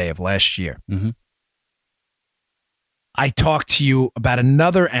birthday of last year. Mm-hmm. I talked to you about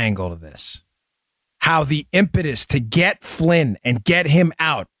another angle to this. How the impetus to get Flynn and get him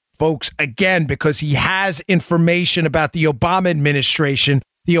out, folks, again, because he has information about the Obama administration.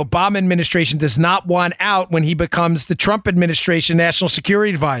 The Obama administration does not want out when he becomes the Trump administration national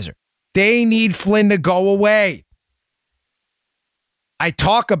security advisor. They need Flynn to go away. I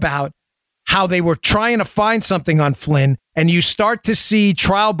talk about how they were trying to find something on Flynn, and you start to see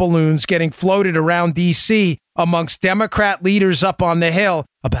trial balloons getting floated around D.C. amongst Democrat leaders up on the Hill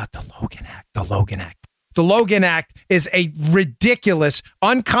about the Logan Act, the Logan Act. The Logan Act is a ridiculous,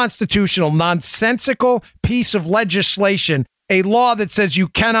 unconstitutional, nonsensical piece of legislation, a law that says you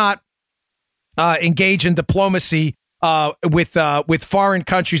cannot engage in diplomacy with foreign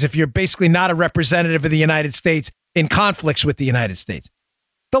countries if you're basically not a representative of the United States in conflicts with the United States.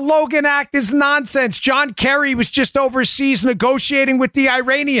 The Logan Act is nonsense. John Kerry was just overseas negotiating with the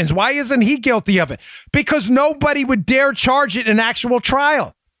Iranians. Why isn't he guilty of it? Because nobody would dare charge it in an actual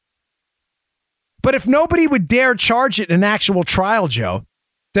trial. But if nobody would dare charge it in an actual trial, Joe,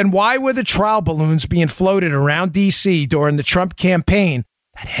 then why were the trial balloons being floated around D.C. during the Trump campaign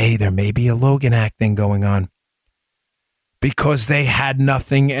that, hey, there may be a Logan Act thing going on? Because they had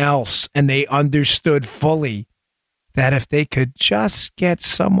nothing else, and they understood fully that if they could just get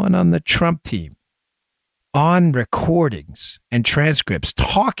someone on the Trump team on recordings and transcripts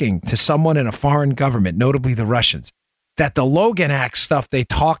talking to someone in a foreign government, notably the Russians, that the Logan Act stuff they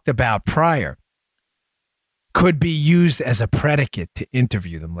talked about prior could be used as a predicate to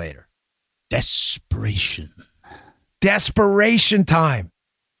interview them later. Desperation. Desperation time.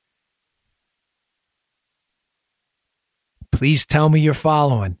 Please tell me you're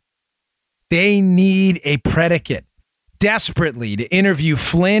following. They need a predicate desperately to interview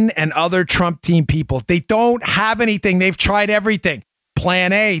Flynn and other Trump team people. They don't have anything. They've tried everything.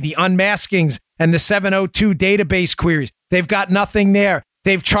 Plan A, the unmaskings and the 702 database queries. They've got nothing there.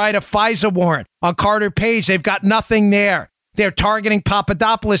 They've tried a FISA warrant on Carter Page. They've got nothing there. They're targeting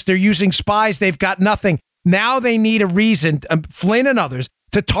Papadopoulos. They're using spies. They've got nothing. Now they need a reason, Flynn and others,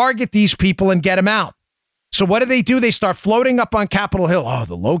 to target these people and get them out. So what do? They start floating up on Capitol Hill. Oh,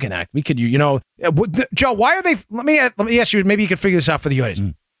 the Logan Act. We could, Joe, why are they? Let me ask you, maybe you can figure this out for the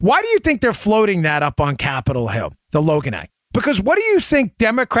audience. Why do you think they're floating that up on Capitol Hill, the Logan Act? Because what do you think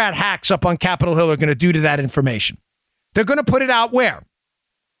Democrat hacks up on Capitol Hill are going to do to that information? They're going to put it out where?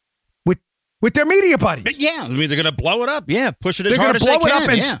 With their media buddies. Yeah, I mean, they're going to blow it up. Yeah, push it as hard as they can. They're going to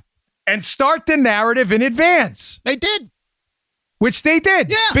blow it up and start the narrative in advance. They did. Which they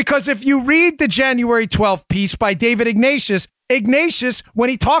did. Yeah. Because if you read the January 12th piece by David Ignatius, when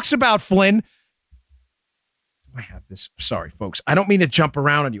he talks about Flynn, I have this. Sorry, folks. I don't mean to jump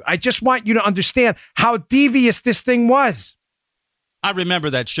around on you. I just want you to understand how devious this thing was. I remember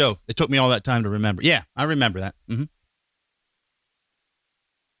that show. It took me all that time to remember. Yeah, I remember that. Mm-hmm.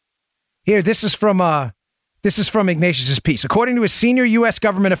 Here, this is from Ignatius's piece. According to a senior U.S.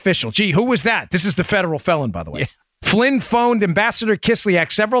 government official, gee, who was that? This is the federal felon, by the way. Yeah. Flynn phoned Ambassador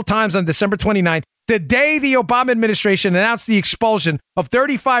Kislyak several times on December 29th, the day the Obama administration announced the expulsion of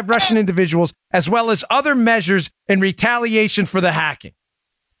 35 Russian individuals, as well as other measures in retaliation for the hacking.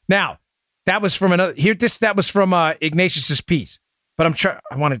 Now, that was from Ignatius's piece. But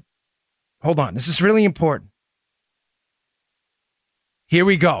hold on. This is really important. Here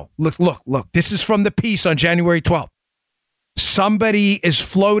we go. Look. This is from the piece on January 12th. Somebody is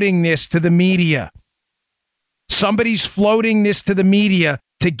floating this to the media. Somebody's floating this to the media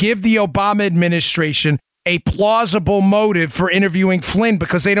to give the Obama administration a plausible motive for interviewing Flynn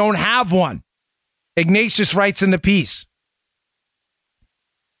because they don't have one. Ignatius writes in the piece.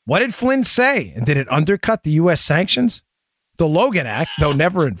 What did Flynn say? And did it undercut the U.S. sanctions? The Logan Act, though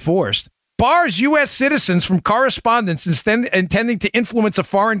never enforced, bars U.S. citizens from correspondence intending to influence a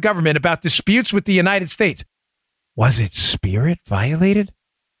foreign government about disputes with the United States. Was its spirit violated?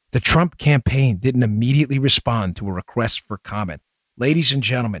 The Trump campaign didn't immediately respond to a request for comment. Ladies and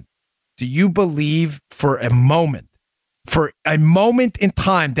gentlemen, do you believe for a moment in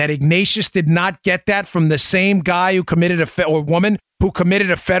time that Ignatius did not get that from the same guy who committed or woman who committed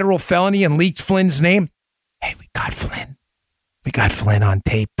a federal felony and leaked Flynn's name? Hey, we got Flynn. We got Flynn on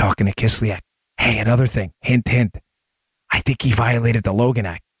tape talking to Kislyak. Hey, another thing. Hint, hint. I think he violated the Logan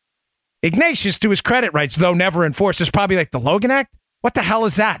Act. Ignatius, to his credit, writes, though never enforced, is probably like, the Logan Act? What the hell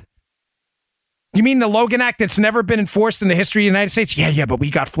is that? You mean the Logan Act that's never been enforced in the history of the United States? Yeah, but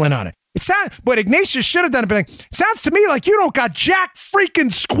we got Flynn on it. What Ignatius should have done, but it sounds to me like you don't got jack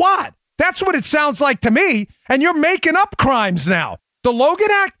freaking squat. That's what it sounds like to me. And you're making up crimes now. The Logan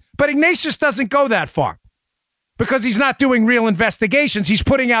Act? But Ignatius doesn't go that far because he's not doing real investigations. He's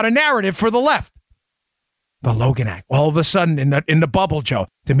putting out a narrative for the left. The Logan Act. All of a sudden in the bubble, Joe,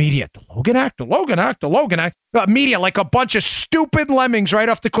 the media, the Logan Act, the Logan Act, the Logan Act. The media like a bunch of stupid lemmings right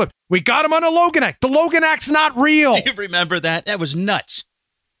off the cliff. We got him on the Logan Act. The Logan Act's not real. Do you remember that? That was nuts.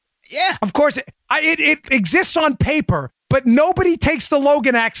 Yeah. Of course, it exists on paper, but nobody takes the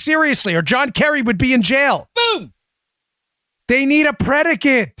Logan Act seriously or John Kerry would be in jail. Boom. They need a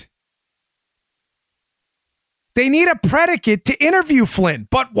predicate. They need a predicate to interview Flynn.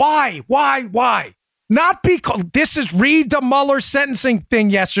 But why? Why? Not because read the Mueller sentencing thing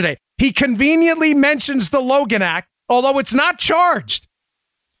yesterday. He conveniently mentions the Logan Act, although it's not charged.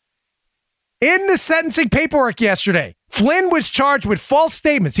 In the sentencing paperwork yesterday, Flynn was charged with false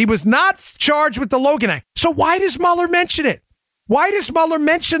statements. He was not charged with the Logan Act. So why does Mueller mention it? Why does Mueller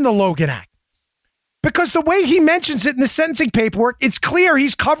mention the Logan Act? Because the way he mentions it in the sentencing paperwork, it's clear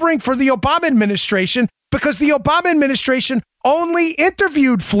he's covering for the Obama administration because the Obama administration only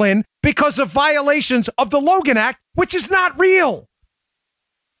interviewed Flynn because of violations of the Logan Act, which is not real.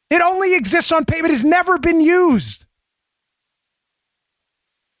 It only exists on paper. It has never been used.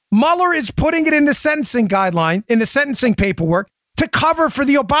 Mueller is putting it in the sentencing guideline, in the sentencing paperwork, to cover for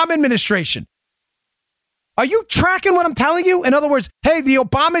the Obama administration. Are you tracking what I'm telling you? In other words, hey, the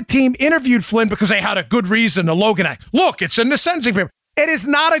Obama team interviewed Flynn because they had a good reason, the Logan Act. Look, it's in the sentencing paper. It is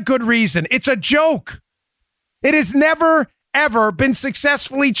not a good reason. It's a joke. It has never, ever been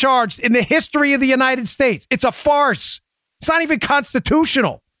successfully charged in the history of the United States. It's a farce. It's not even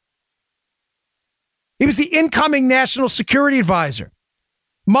constitutional. He was the incoming national security advisor.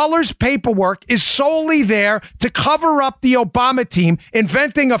 Mueller's paperwork is solely there to cover up the Obama team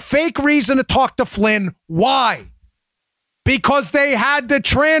inventing a fake reason to talk to Flynn. Why? Because they had the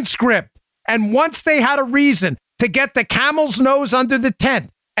transcript. And once they had a reason to get the camel's nose under the tent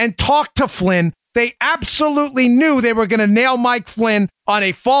and talk to Flynn, they absolutely knew they were going to nail Mike Flynn on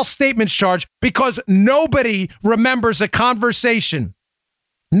a false statements charge because nobody remembers a conversation.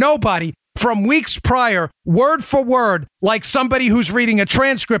 Nobody from weeks prior, word for word, like somebody who's reading a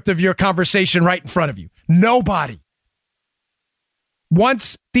transcript of your conversation right in front of you. Nobody.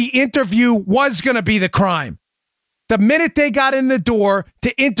 Once the interview was going to be the crime, the minute they got in the door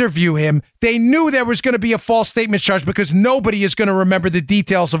to interview him, they knew there was going to be a false statement charge because nobody is going to remember the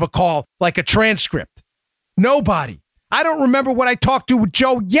details of a call like a transcript. Nobody. I don't remember what I talked to with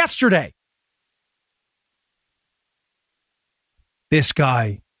Joe yesterday. This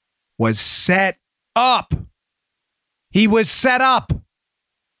guy was set up. He was set up.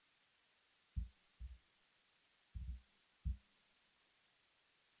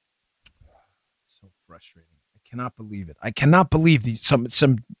 So frustrating. I cannot believe it. I cannot believe these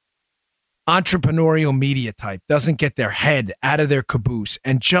some entrepreneurial media type doesn't get their head out of their caboose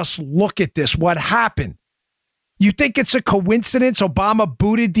and just look at this, what happened? You think it's a coincidence Obama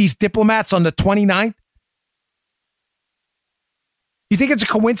booted these diplomats on the 29th? You think it's a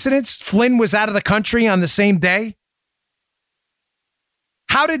coincidence Flynn was out of the country on the same day?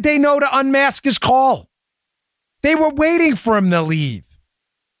 How did they know to unmask his call? They were waiting for him to leave.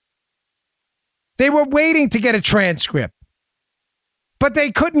 They were waiting to get a transcript. But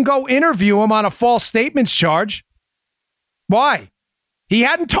they couldn't go interview him on a false statements charge. Why? He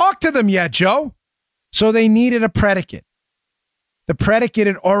hadn't talked to them yet, Joe. So they needed a predicate. The predicate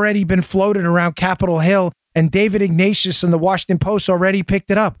had already been floated around Capitol Hill, and David Ignatius and the Washington Post already picked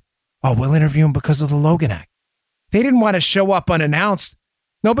it up. Oh, we'll interview him because of the Logan Act. They didn't want to show up unannounced.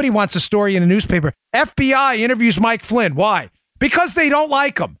 Nobody wants a story in a newspaper. FBI interviews Mike Flynn. Why? Because they don't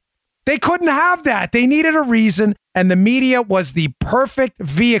like him. They couldn't have that. They needed a reason, and the media was the perfect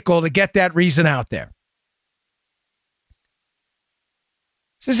vehicle to get that reason out there.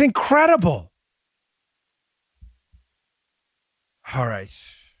 This is incredible. All right.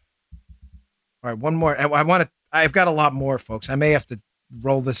 One more. I've got a lot more, folks. I may have to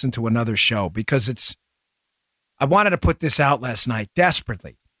roll this into another show because I wanted to put this out last night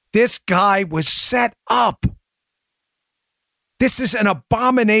desperately. This guy was set up. This is an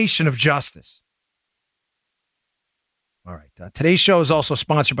abomination of justice. All right. Today's show is also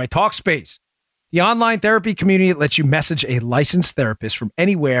sponsored by Talkspace, the online therapy community that lets you message a licensed therapist from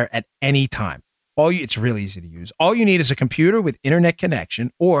anywhere at any time. It's really easy to use. All you need is a computer with internet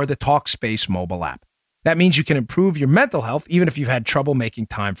connection or the Talkspace mobile app. That means you can improve your mental health even if you've had trouble making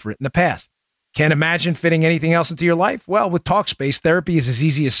time for it in the past. Can't imagine fitting anything else into your life? Well, with Talkspace, therapy is as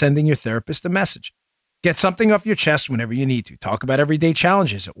easy as sending your therapist a message. Get something off your chest whenever you need to. Talk about everyday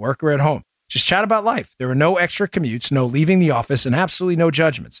challenges at work or at home. Just chat about life. There are no extra commutes, no leaving the office, and absolutely no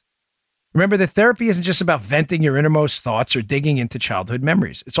judgments. Remember that therapy isn't just about venting your innermost thoughts or digging into childhood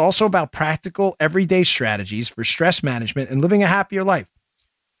memories. It's also about practical, everyday strategies for stress management and living a happier life.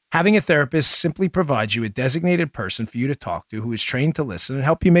 Having a therapist simply provides you a designated person for you to talk to who is trained to listen and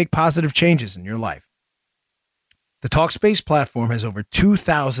help you make positive changes in your life. The Talkspace platform has over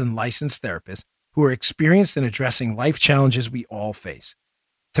 2,000 licensed therapists who are experienced in addressing life challenges we all face.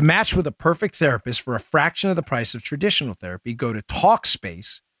 To match with a perfect therapist for a fraction of the price of traditional therapy, go to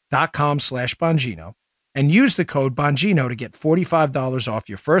Talkspace.com/Bongino and use the code Bongino to get $45 off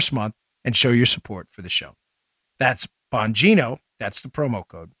your first month and show your support for the show. That's Bongino. That's the promo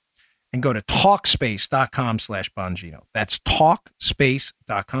code. And go to Talkspace.com/Bongino. That's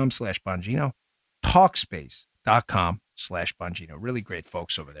Talkspace.com/Bongino. Talkspace.com/Bongino. Really great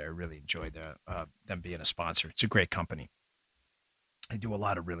folks over there. I really enjoyed them being a sponsor. It's a great company. They do a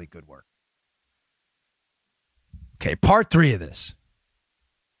lot of really good work. Okay, part 3 of this.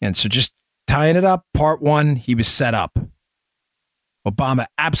 And so just tying it up, part 1, he was set up. Obama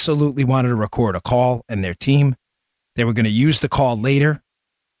absolutely wanted to record a call and their team. They were going to use the call later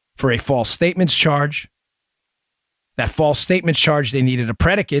for a false statements charge. That false statements charge, they needed a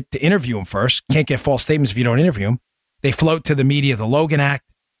predicate to interview him first. Can't get false statements if you don't interview him. They float to the media the Logan Act.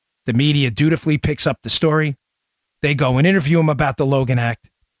 The media dutifully picks up the story. They go and interview him about the Logan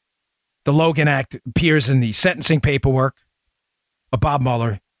Act. The Logan Act appears in the sentencing paperwork of Bob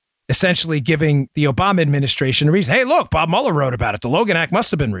Mueller, essentially giving the Obama administration a reason. Hey, look, Bob Mueller wrote about it. The Logan Act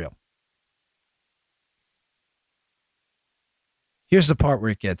must have been real. Here's the part where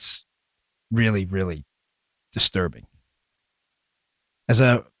it gets really, really disturbing. As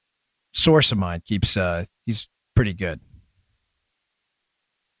a source of mine keeps, he's pretty good.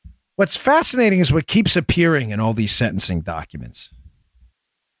 What's fascinating is what keeps appearing in all these sentencing documents.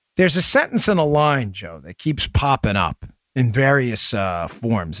 There's a sentence and a line, Joe, that keeps popping up in various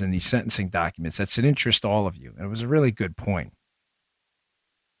forms in these sentencing documents. That's an interest to all of you. And it was a really good point.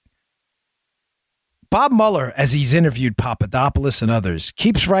 Bob Mueller, as he's interviewed Papadopoulos and others,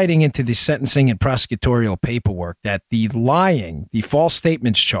 keeps writing into the sentencing and prosecutorial paperwork that the false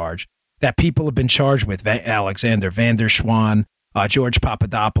statements charge that people have been charged with, Alexander Van der Schwan, George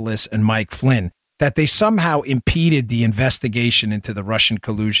Papadopoulos, and Mike Flynn, that they somehow impeded the investigation into the Russian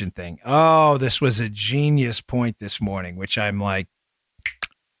collusion thing. Oh, this was a genius point this morning, which I'm like,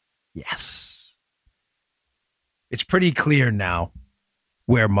 yes. It's pretty clear now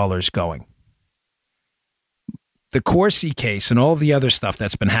where Mueller's going. The Corsi case and all the other stuff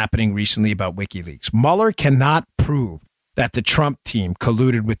that's been happening recently about WikiLeaks. Mueller cannot prove that the Trump team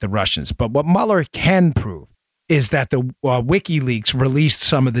colluded with the Russians. But what Mueller can prove is that the WikiLeaks released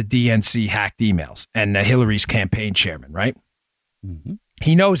some of the DNC hacked emails and Hillary's campaign chairman, right? Mm-hmm.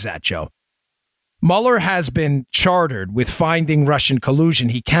 He knows that, Joe. Mueller has been chartered with finding Russian collusion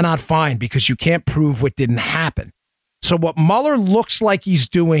he cannot find because you can't prove what didn't happen. So what Mueller looks like he's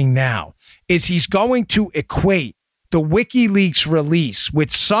doing now is he's going to equate the WikiLeaks release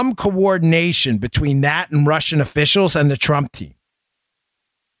with some coordination between that and Russian officials and the Trump team.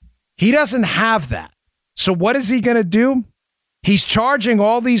 He doesn't have that. So what is he going to do? He's charging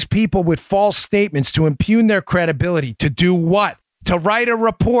all these people with false statements to impugn their credibility. To do what? To write a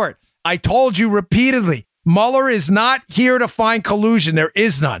report. I told you repeatedly, Mueller is not here to find collusion. There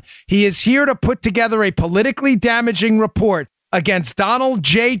is none. He is here to put together a politically damaging report against Donald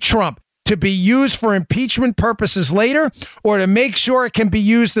J. Trump to be used for impeachment purposes later, or to make sure it can be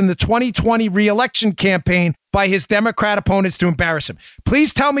used in the 2020 re-election campaign by his Democrat opponents to embarrass him.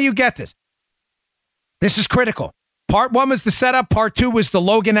 Please tell me you get this. This is critical. Part 1 was the setup. Part 2 was the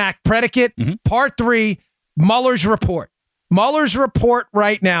Logan Act predicate. Part 3, Mueller's report. Mueller's report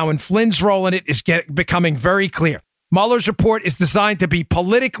right now, and Flynn's role in it is becoming very clear. Mueller's report is designed to be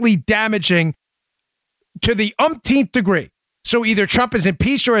politically damaging to the umpteenth degree. So either Trump is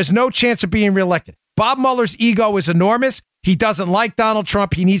impeached or has no chance of being reelected. Bob Mueller's ego is enormous. He doesn't like Donald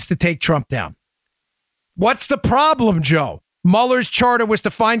Trump. He needs to take Trump down. What's the problem, Joe? Mueller's charter was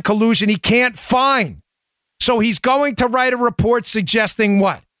to find collusion he can't find. So he's going to write a report suggesting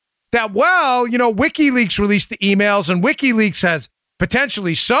what? That, well, WikiLeaks released the emails and WikiLeaks has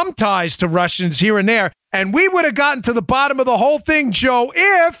potentially some ties to Russians here and there. And we would have gotten to the bottom of the whole thing, Joe,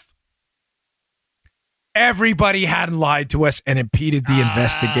 if everybody hadn't lied to us and impeded the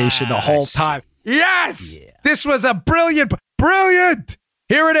investigation the whole time. Yes! Yeah. This was a brilliant.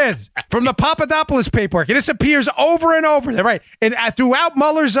 Here it is from the Papadopoulos paperwork. It disappears over and over. They're right. And throughout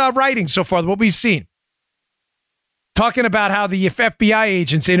Mueller's writing so far, what we've seen. Talking about how the FBI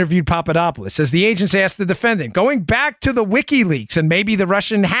agents interviewed Papadopoulos. As the agents asked the defendant, going back to the WikiLeaks and maybe the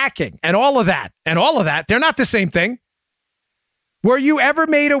Russian hacking and all of that, they're not the same thing. Were you ever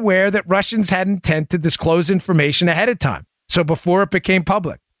made aware that Russians had intent to disclose information ahead of time, so before it became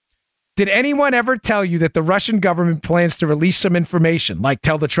public? Did anyone ever tell you that the Russian government plans to release some information, like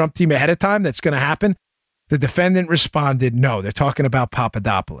tell the Trump team ahead of time that's going to happen? The defendant responded, no, they're talking about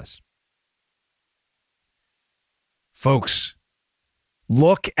Papadopoulos. Folks,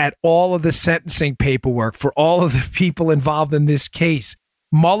 look at all of the sentencing paperwork for all of the people involved in this case.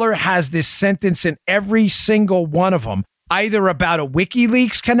 Mueller has this sentence in every single one of them, either about a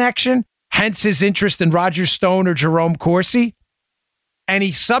WikiLeaks connection, hence his interest in Roger Stone or Jerome Corsi. And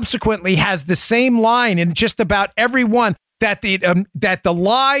he subsequently has the same line in just about every one that the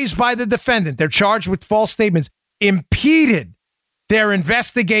lies by the defendant, they're charged with false statements, impeded their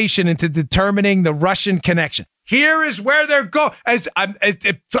investigation into determining the Russian connection. Here is where they're going.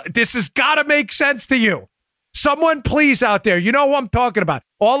 This has got to make sense to you. Someone please out there, you know who I'm talking about.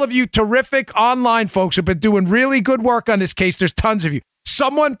 All of you terrific online folks have been doing really good work on this case. There's tons of you.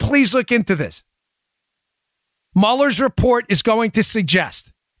 Someone please look into this. Mueller's report is going to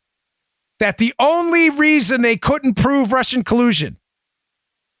suggest that the only reason they couldn't prove Russian collusion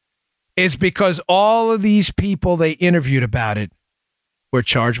is because all of these people they interviewed about it were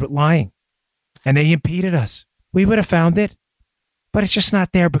charged with lying. And they impeded us. We would have found it, but it's just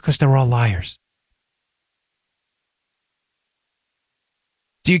not there because they're all liars.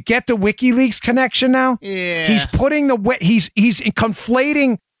 Do you get the WikiLeaks connection now? Yeah. He's putting he's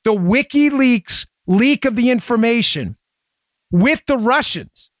conflating the WikiLeaks leak of the information with the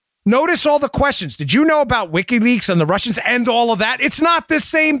Russians. Notice all the questions. Did you know about WikiLeaks and the Russians and all of that? It's not the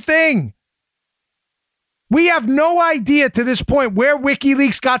same thing. We have no idea to this point where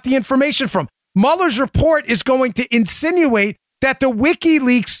WikiLeaks got the information from. Mueller's report is going to insinuate that the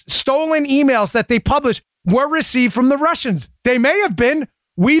WikiLeaks stolen emails that they published were received from the Russians. They may have been.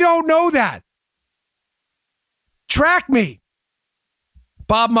 We don't know that. Track me.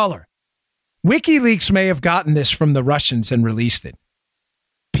 Bob Mueller. WikiLeaks may have gotten this from the Russians and released it.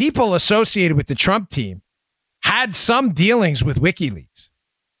 People associated with the Trump team had some dealings with WikiLeaks.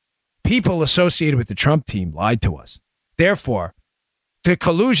 People associated with the Trump team lied to us. Therefore, the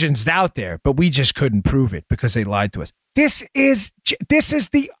collusion's out there, but we just couldn't prove it because they lied to us. This is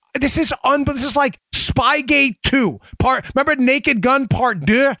like Spygate 2. Remember Naked Gun Part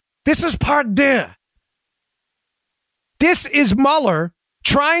 2? This is Part 2. This is Mueller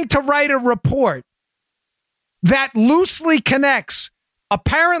trying to write a report that loosely connects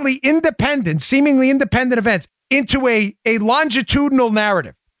apparently seemingly independent events into a longitudinal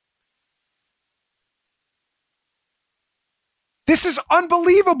narrative. This is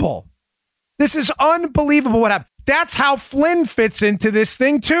unbelievable. This is unbelievable what happened. That's how Flynn fits into this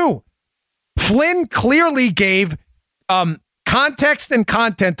thing, too. Flynn clearly gave context and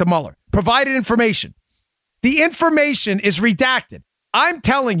content to Mueller. provided information. The information is redacted. I'm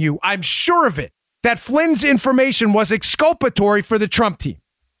telling you, I'm sure of it, that Flynn's information was exculpatory for the Trump team.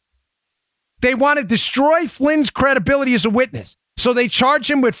 They want to destroy Flynn's credibility as a witness, so they charge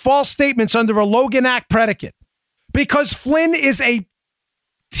him with false statements under a Logan Act predicate. Because Flynn is a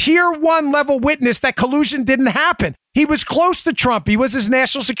tier 1 level witness that collusion didn't happen. He was close to Trump. He was his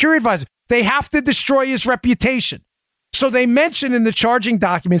national security advisor. They have to destroy his reputation. So they mention in the charging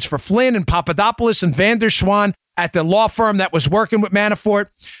documents for Flynn and Papadopoulos and Van der Schwan at the law firm that was working with Manafort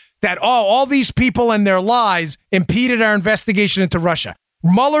that, all these people and their lies impeded our investigation into Russia.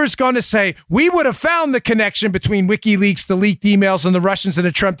 Mueller's going to say, we would have found the connection between WikiLeaks, the leaked emails, and the Russians and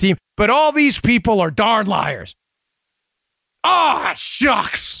the Trump team, but all these people are darn liars. Ah,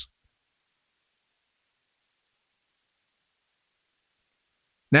 shucks.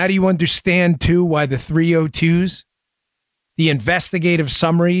 Now do you understand, too, why the 302s, the investigative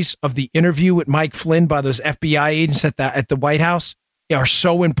summaries of the interview with Mike Flynn by those FBI agents at the White House are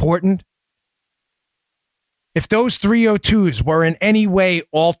so important? If those 302s were in any way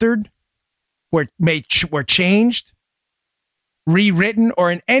altered, were changed, rewritten, or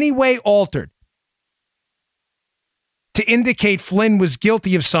in any way altered to indicate Flynn was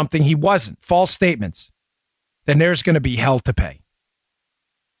guilty of something he wasn't, false statements, then there's going to be hell to pay.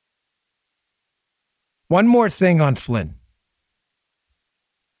 One more thing on Flynn.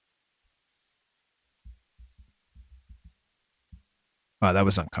 Wow, that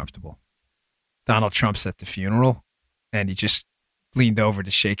was uncomfortable. Donald Trump's at the funeral, and he just leaned over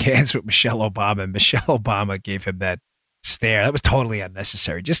to shake hands with Michelle Obama, and Michelle Obama gave him that stare. That was totally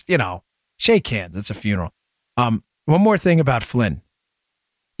unnecessary. Just, shake hands. It's a funeral. One more thing about Flynn.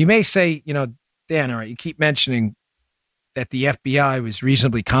 You may say, Dan, all right, you keep mentioning that the FBI was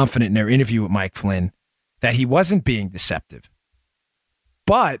reasonably confident in their interview with Mike Flynn that he wasn't being deceptive.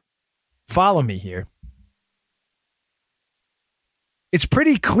 But, follow me here. It's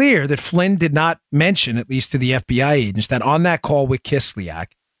pretty clear that Flynn did not mention, at least to the FBI agents, that on that call with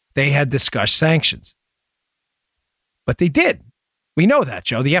Kislyak, they had discussed sanctions. But they did. We know that,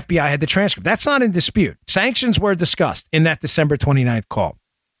 Joe. The FBI had the transcript. That's not in dispute. Sanctions were discussed in that December 29th call.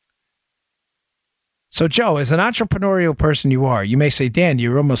 So, Joe, as an entrepreneurial person you are, you may say, Dan,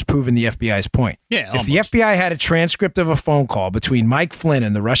 you're almost proving the FBI's point. Yeah, almost. If the FBI had a transcript of a phone call between Mike Flynn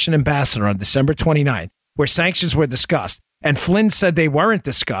and the Russian ambassador on December 29th, where sanctions were discussed, and Flynn said they weren't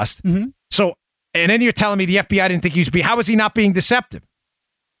discussed, so, and then you're telling me the FBI didn't think he was how was he not being deceptive?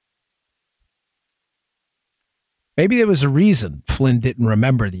 Maybe there was a reason Flynn didn't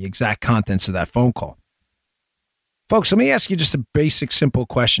remember the exact contents of that phone call. Folks, let me ask you just a basic, simple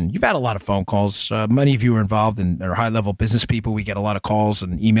question. You've had a lot of phone calls. Many of you are involved and are high-level business people. We get a lot of calls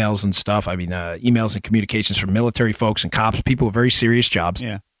and emails and stuff. I mean, emails and communications from military folks and cops, people with very serious jobs.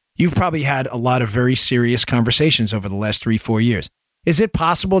 Yeah. You've probably had a lot of very serious conversations over the last 3-4 years. Is it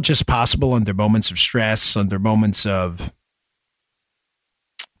possible, just possible, under moments of stress, under moments of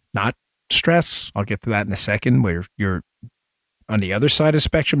not stress, I'll get to that in a second, where you're on the other side of the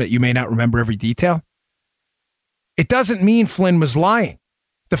spectrum, that you may not remember every detail? It doesn't mean Flynn was lying.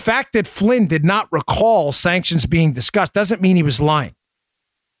 The fact that Flynn did not recall sanctions being discussed doesn't mean he was lying.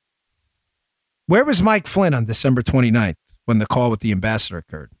 Where was Mike Flynn on December 29th when the call with the ambassador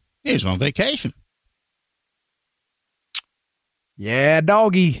occurred? He was on vacation. Yeah,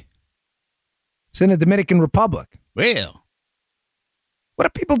 doggy. It's in the Dominican Republic. Well,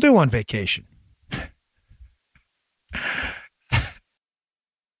 what do people do on vacation?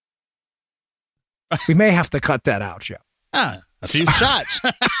 We may have to cut that out, Joe. a few shots.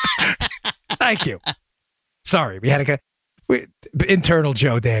 Thank you. Sorry, we had internal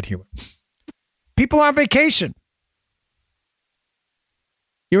Joe dad humor. People on vacation.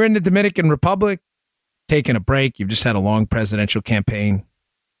 You're in the Dominican Republic, taking a break. You've just had a long presidential campaign.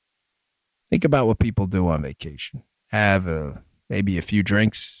 Think about what people do on vacation. Have maybe a few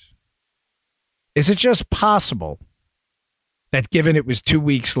drinks. Is it just possible that, given it was 2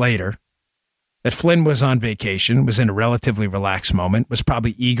 weeks later, that Flynn was on vacation, was in a relatively relaxed moment, was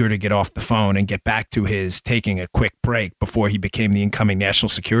probably eager to get off the phone and get back to his taking a quick break before he became the incoming national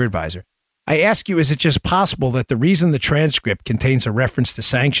security advisor? I ask you, is it just possible that the reason the transcript contains a reference to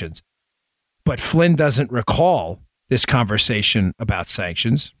sanctions, but Flynn doesn't recall this conversation about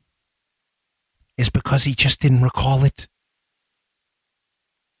sanctions, is because he just didn't recall it?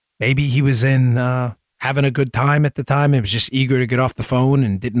 Maybe he was in having a good time at the time and was just eager to get off the phone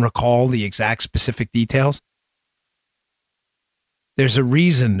and didn't recall the exact specific details. There's a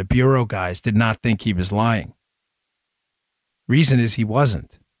reason the Bureau guys did not think he was lying. Reason is he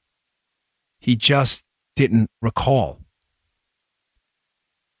wasn't. He just didn't recall.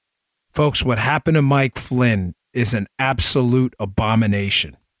 Folks, what happened to Mike Flynn is an absolute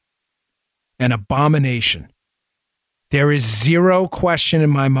abomination. An abomination. There is zero question in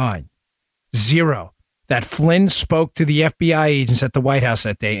my mind, zero, that Flynn spoke to the FBI agents at the White House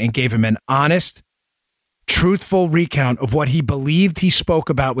that day and gave him an honest, truthful recount of what he believed he spoke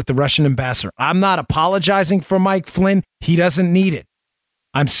about with the Russian ambassador. I'm not apologizing for Mike Flynn. He doesn't need it.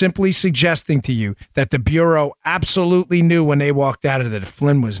 I'm simply suggesting to you that the Bureau absolutely knew when they walked out of it that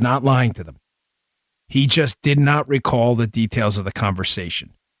Flynn was not lying to them. He just did not recall the details of the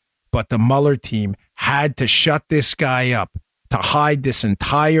conversation. But the Mueller team had to shut this guy up to hide this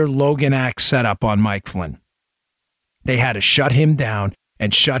entire Logan Act setup on Mike Flynn. They had to shut him down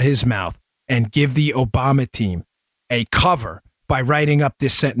and shut his mouth and give the Obama team a cover by writing up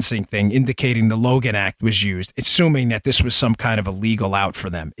this sentencing thing indicating the Logan Act was used, assuming that this was some kind of a legal out for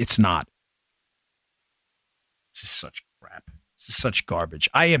them. It's not. This is such crap. This is such garbage.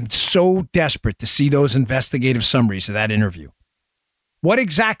 I am so desperate to see those investigative summaries of that interview. What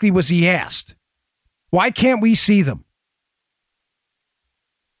exactly was he asked? Why can't we see them?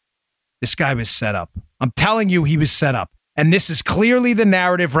 This guy was set up. I'm telling you, he was set up. And this is clearly the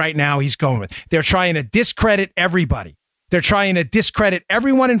narrative right now he's going with. They're trying to discredit everybody. They're trying to discredit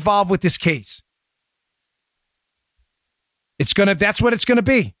everyone involved with this case. That's what it's going to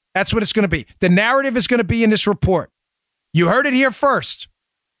be. That's what it's going to be. The narrative is going to be in this report. You heard it here first.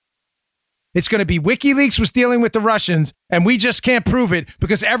 It's going to be WikiLeaks was dealing with the Russians, and we just can't prove it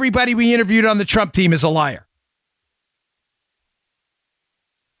because everybody we interviewed on the Trump team is a liar.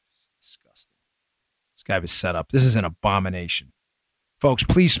 Disgusting. This guy was set up. This is an abomination. Folks,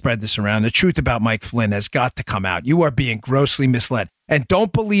 please spread this around. The truth about Mike Flynn has got to come out. You are being grossly misled. And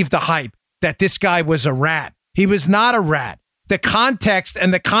don't believe the hype that this guy was a rat. He was not a rat. The context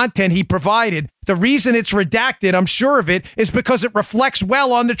and the content he provided, the reason it's redacted, I'm sure of it, is because it reflects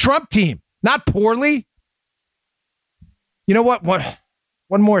well on the Trump team. Not poorly. You know what?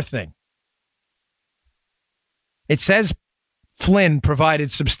 One more thing. It says Flynn provided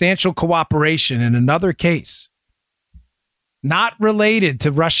substantial cooperation in another case, not related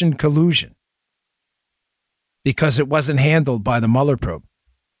to Russian collusion, because it wasn't handled by the Mueller probe.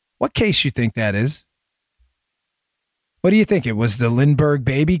 What case you think that is? What do you think? It was the Lindbergh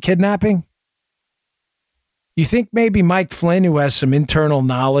baby kidnapping? You think maybe Mike Flynn, who has some internal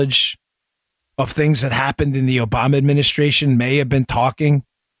knowledge of things that happened in the Obama administration, may have been talking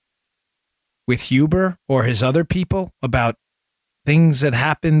with Huber or his other people about things that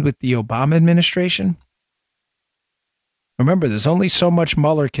happened with the Obama administration? Remember, there's only so much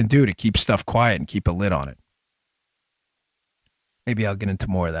Mueller can do to keep stuff quiet and keep a lid on it. Maybe I'll get into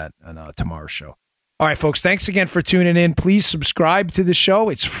more of that on tomorrow's show. All right, folks, thanks again for tuning in. Please subscribe to the show.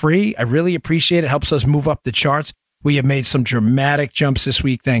 It's free. I really appreciate it. It helps us move up the charts. We have made some dramatic jumps this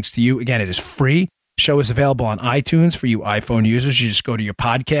week thanks to you. Again, it is free. The show is available on iTunes for you iPhone users. You just go to your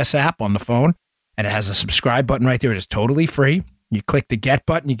podcast app on the phone, and it has a subscribe button right there. It is totally free. You click the get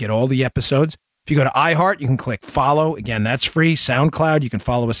button, you get all the episodes. If you go to iHeart, you can click follow. Again, that's free. SoundCloud, you can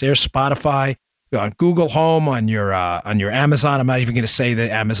follow us there. Spotify, on Google Home, on your Amazon. I'm not even going to say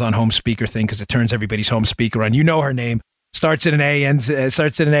the Amazon home speaker thing because it turns everybody's home speaker on. You know her name. Starts at an A, ends at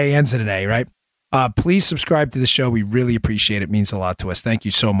an A, right? Please subscribe to the show. We really appreciate it. It means a lot to us. Thank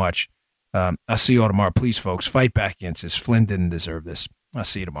you so much. I'll see you all tomorrow. Please, folks, fight back against this. Flynn didn't deserve this. I'll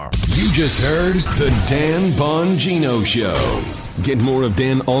see you tomorrow. You just heard the Dan Bongino Show. Get more of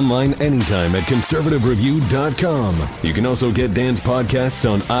Dan online anytime at conservativereview.com. You can also get Dan's podcasts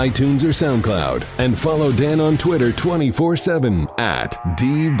on iTunes or SoundCloud. And follow Dan on Twitter 24/7 at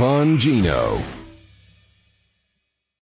DBongino.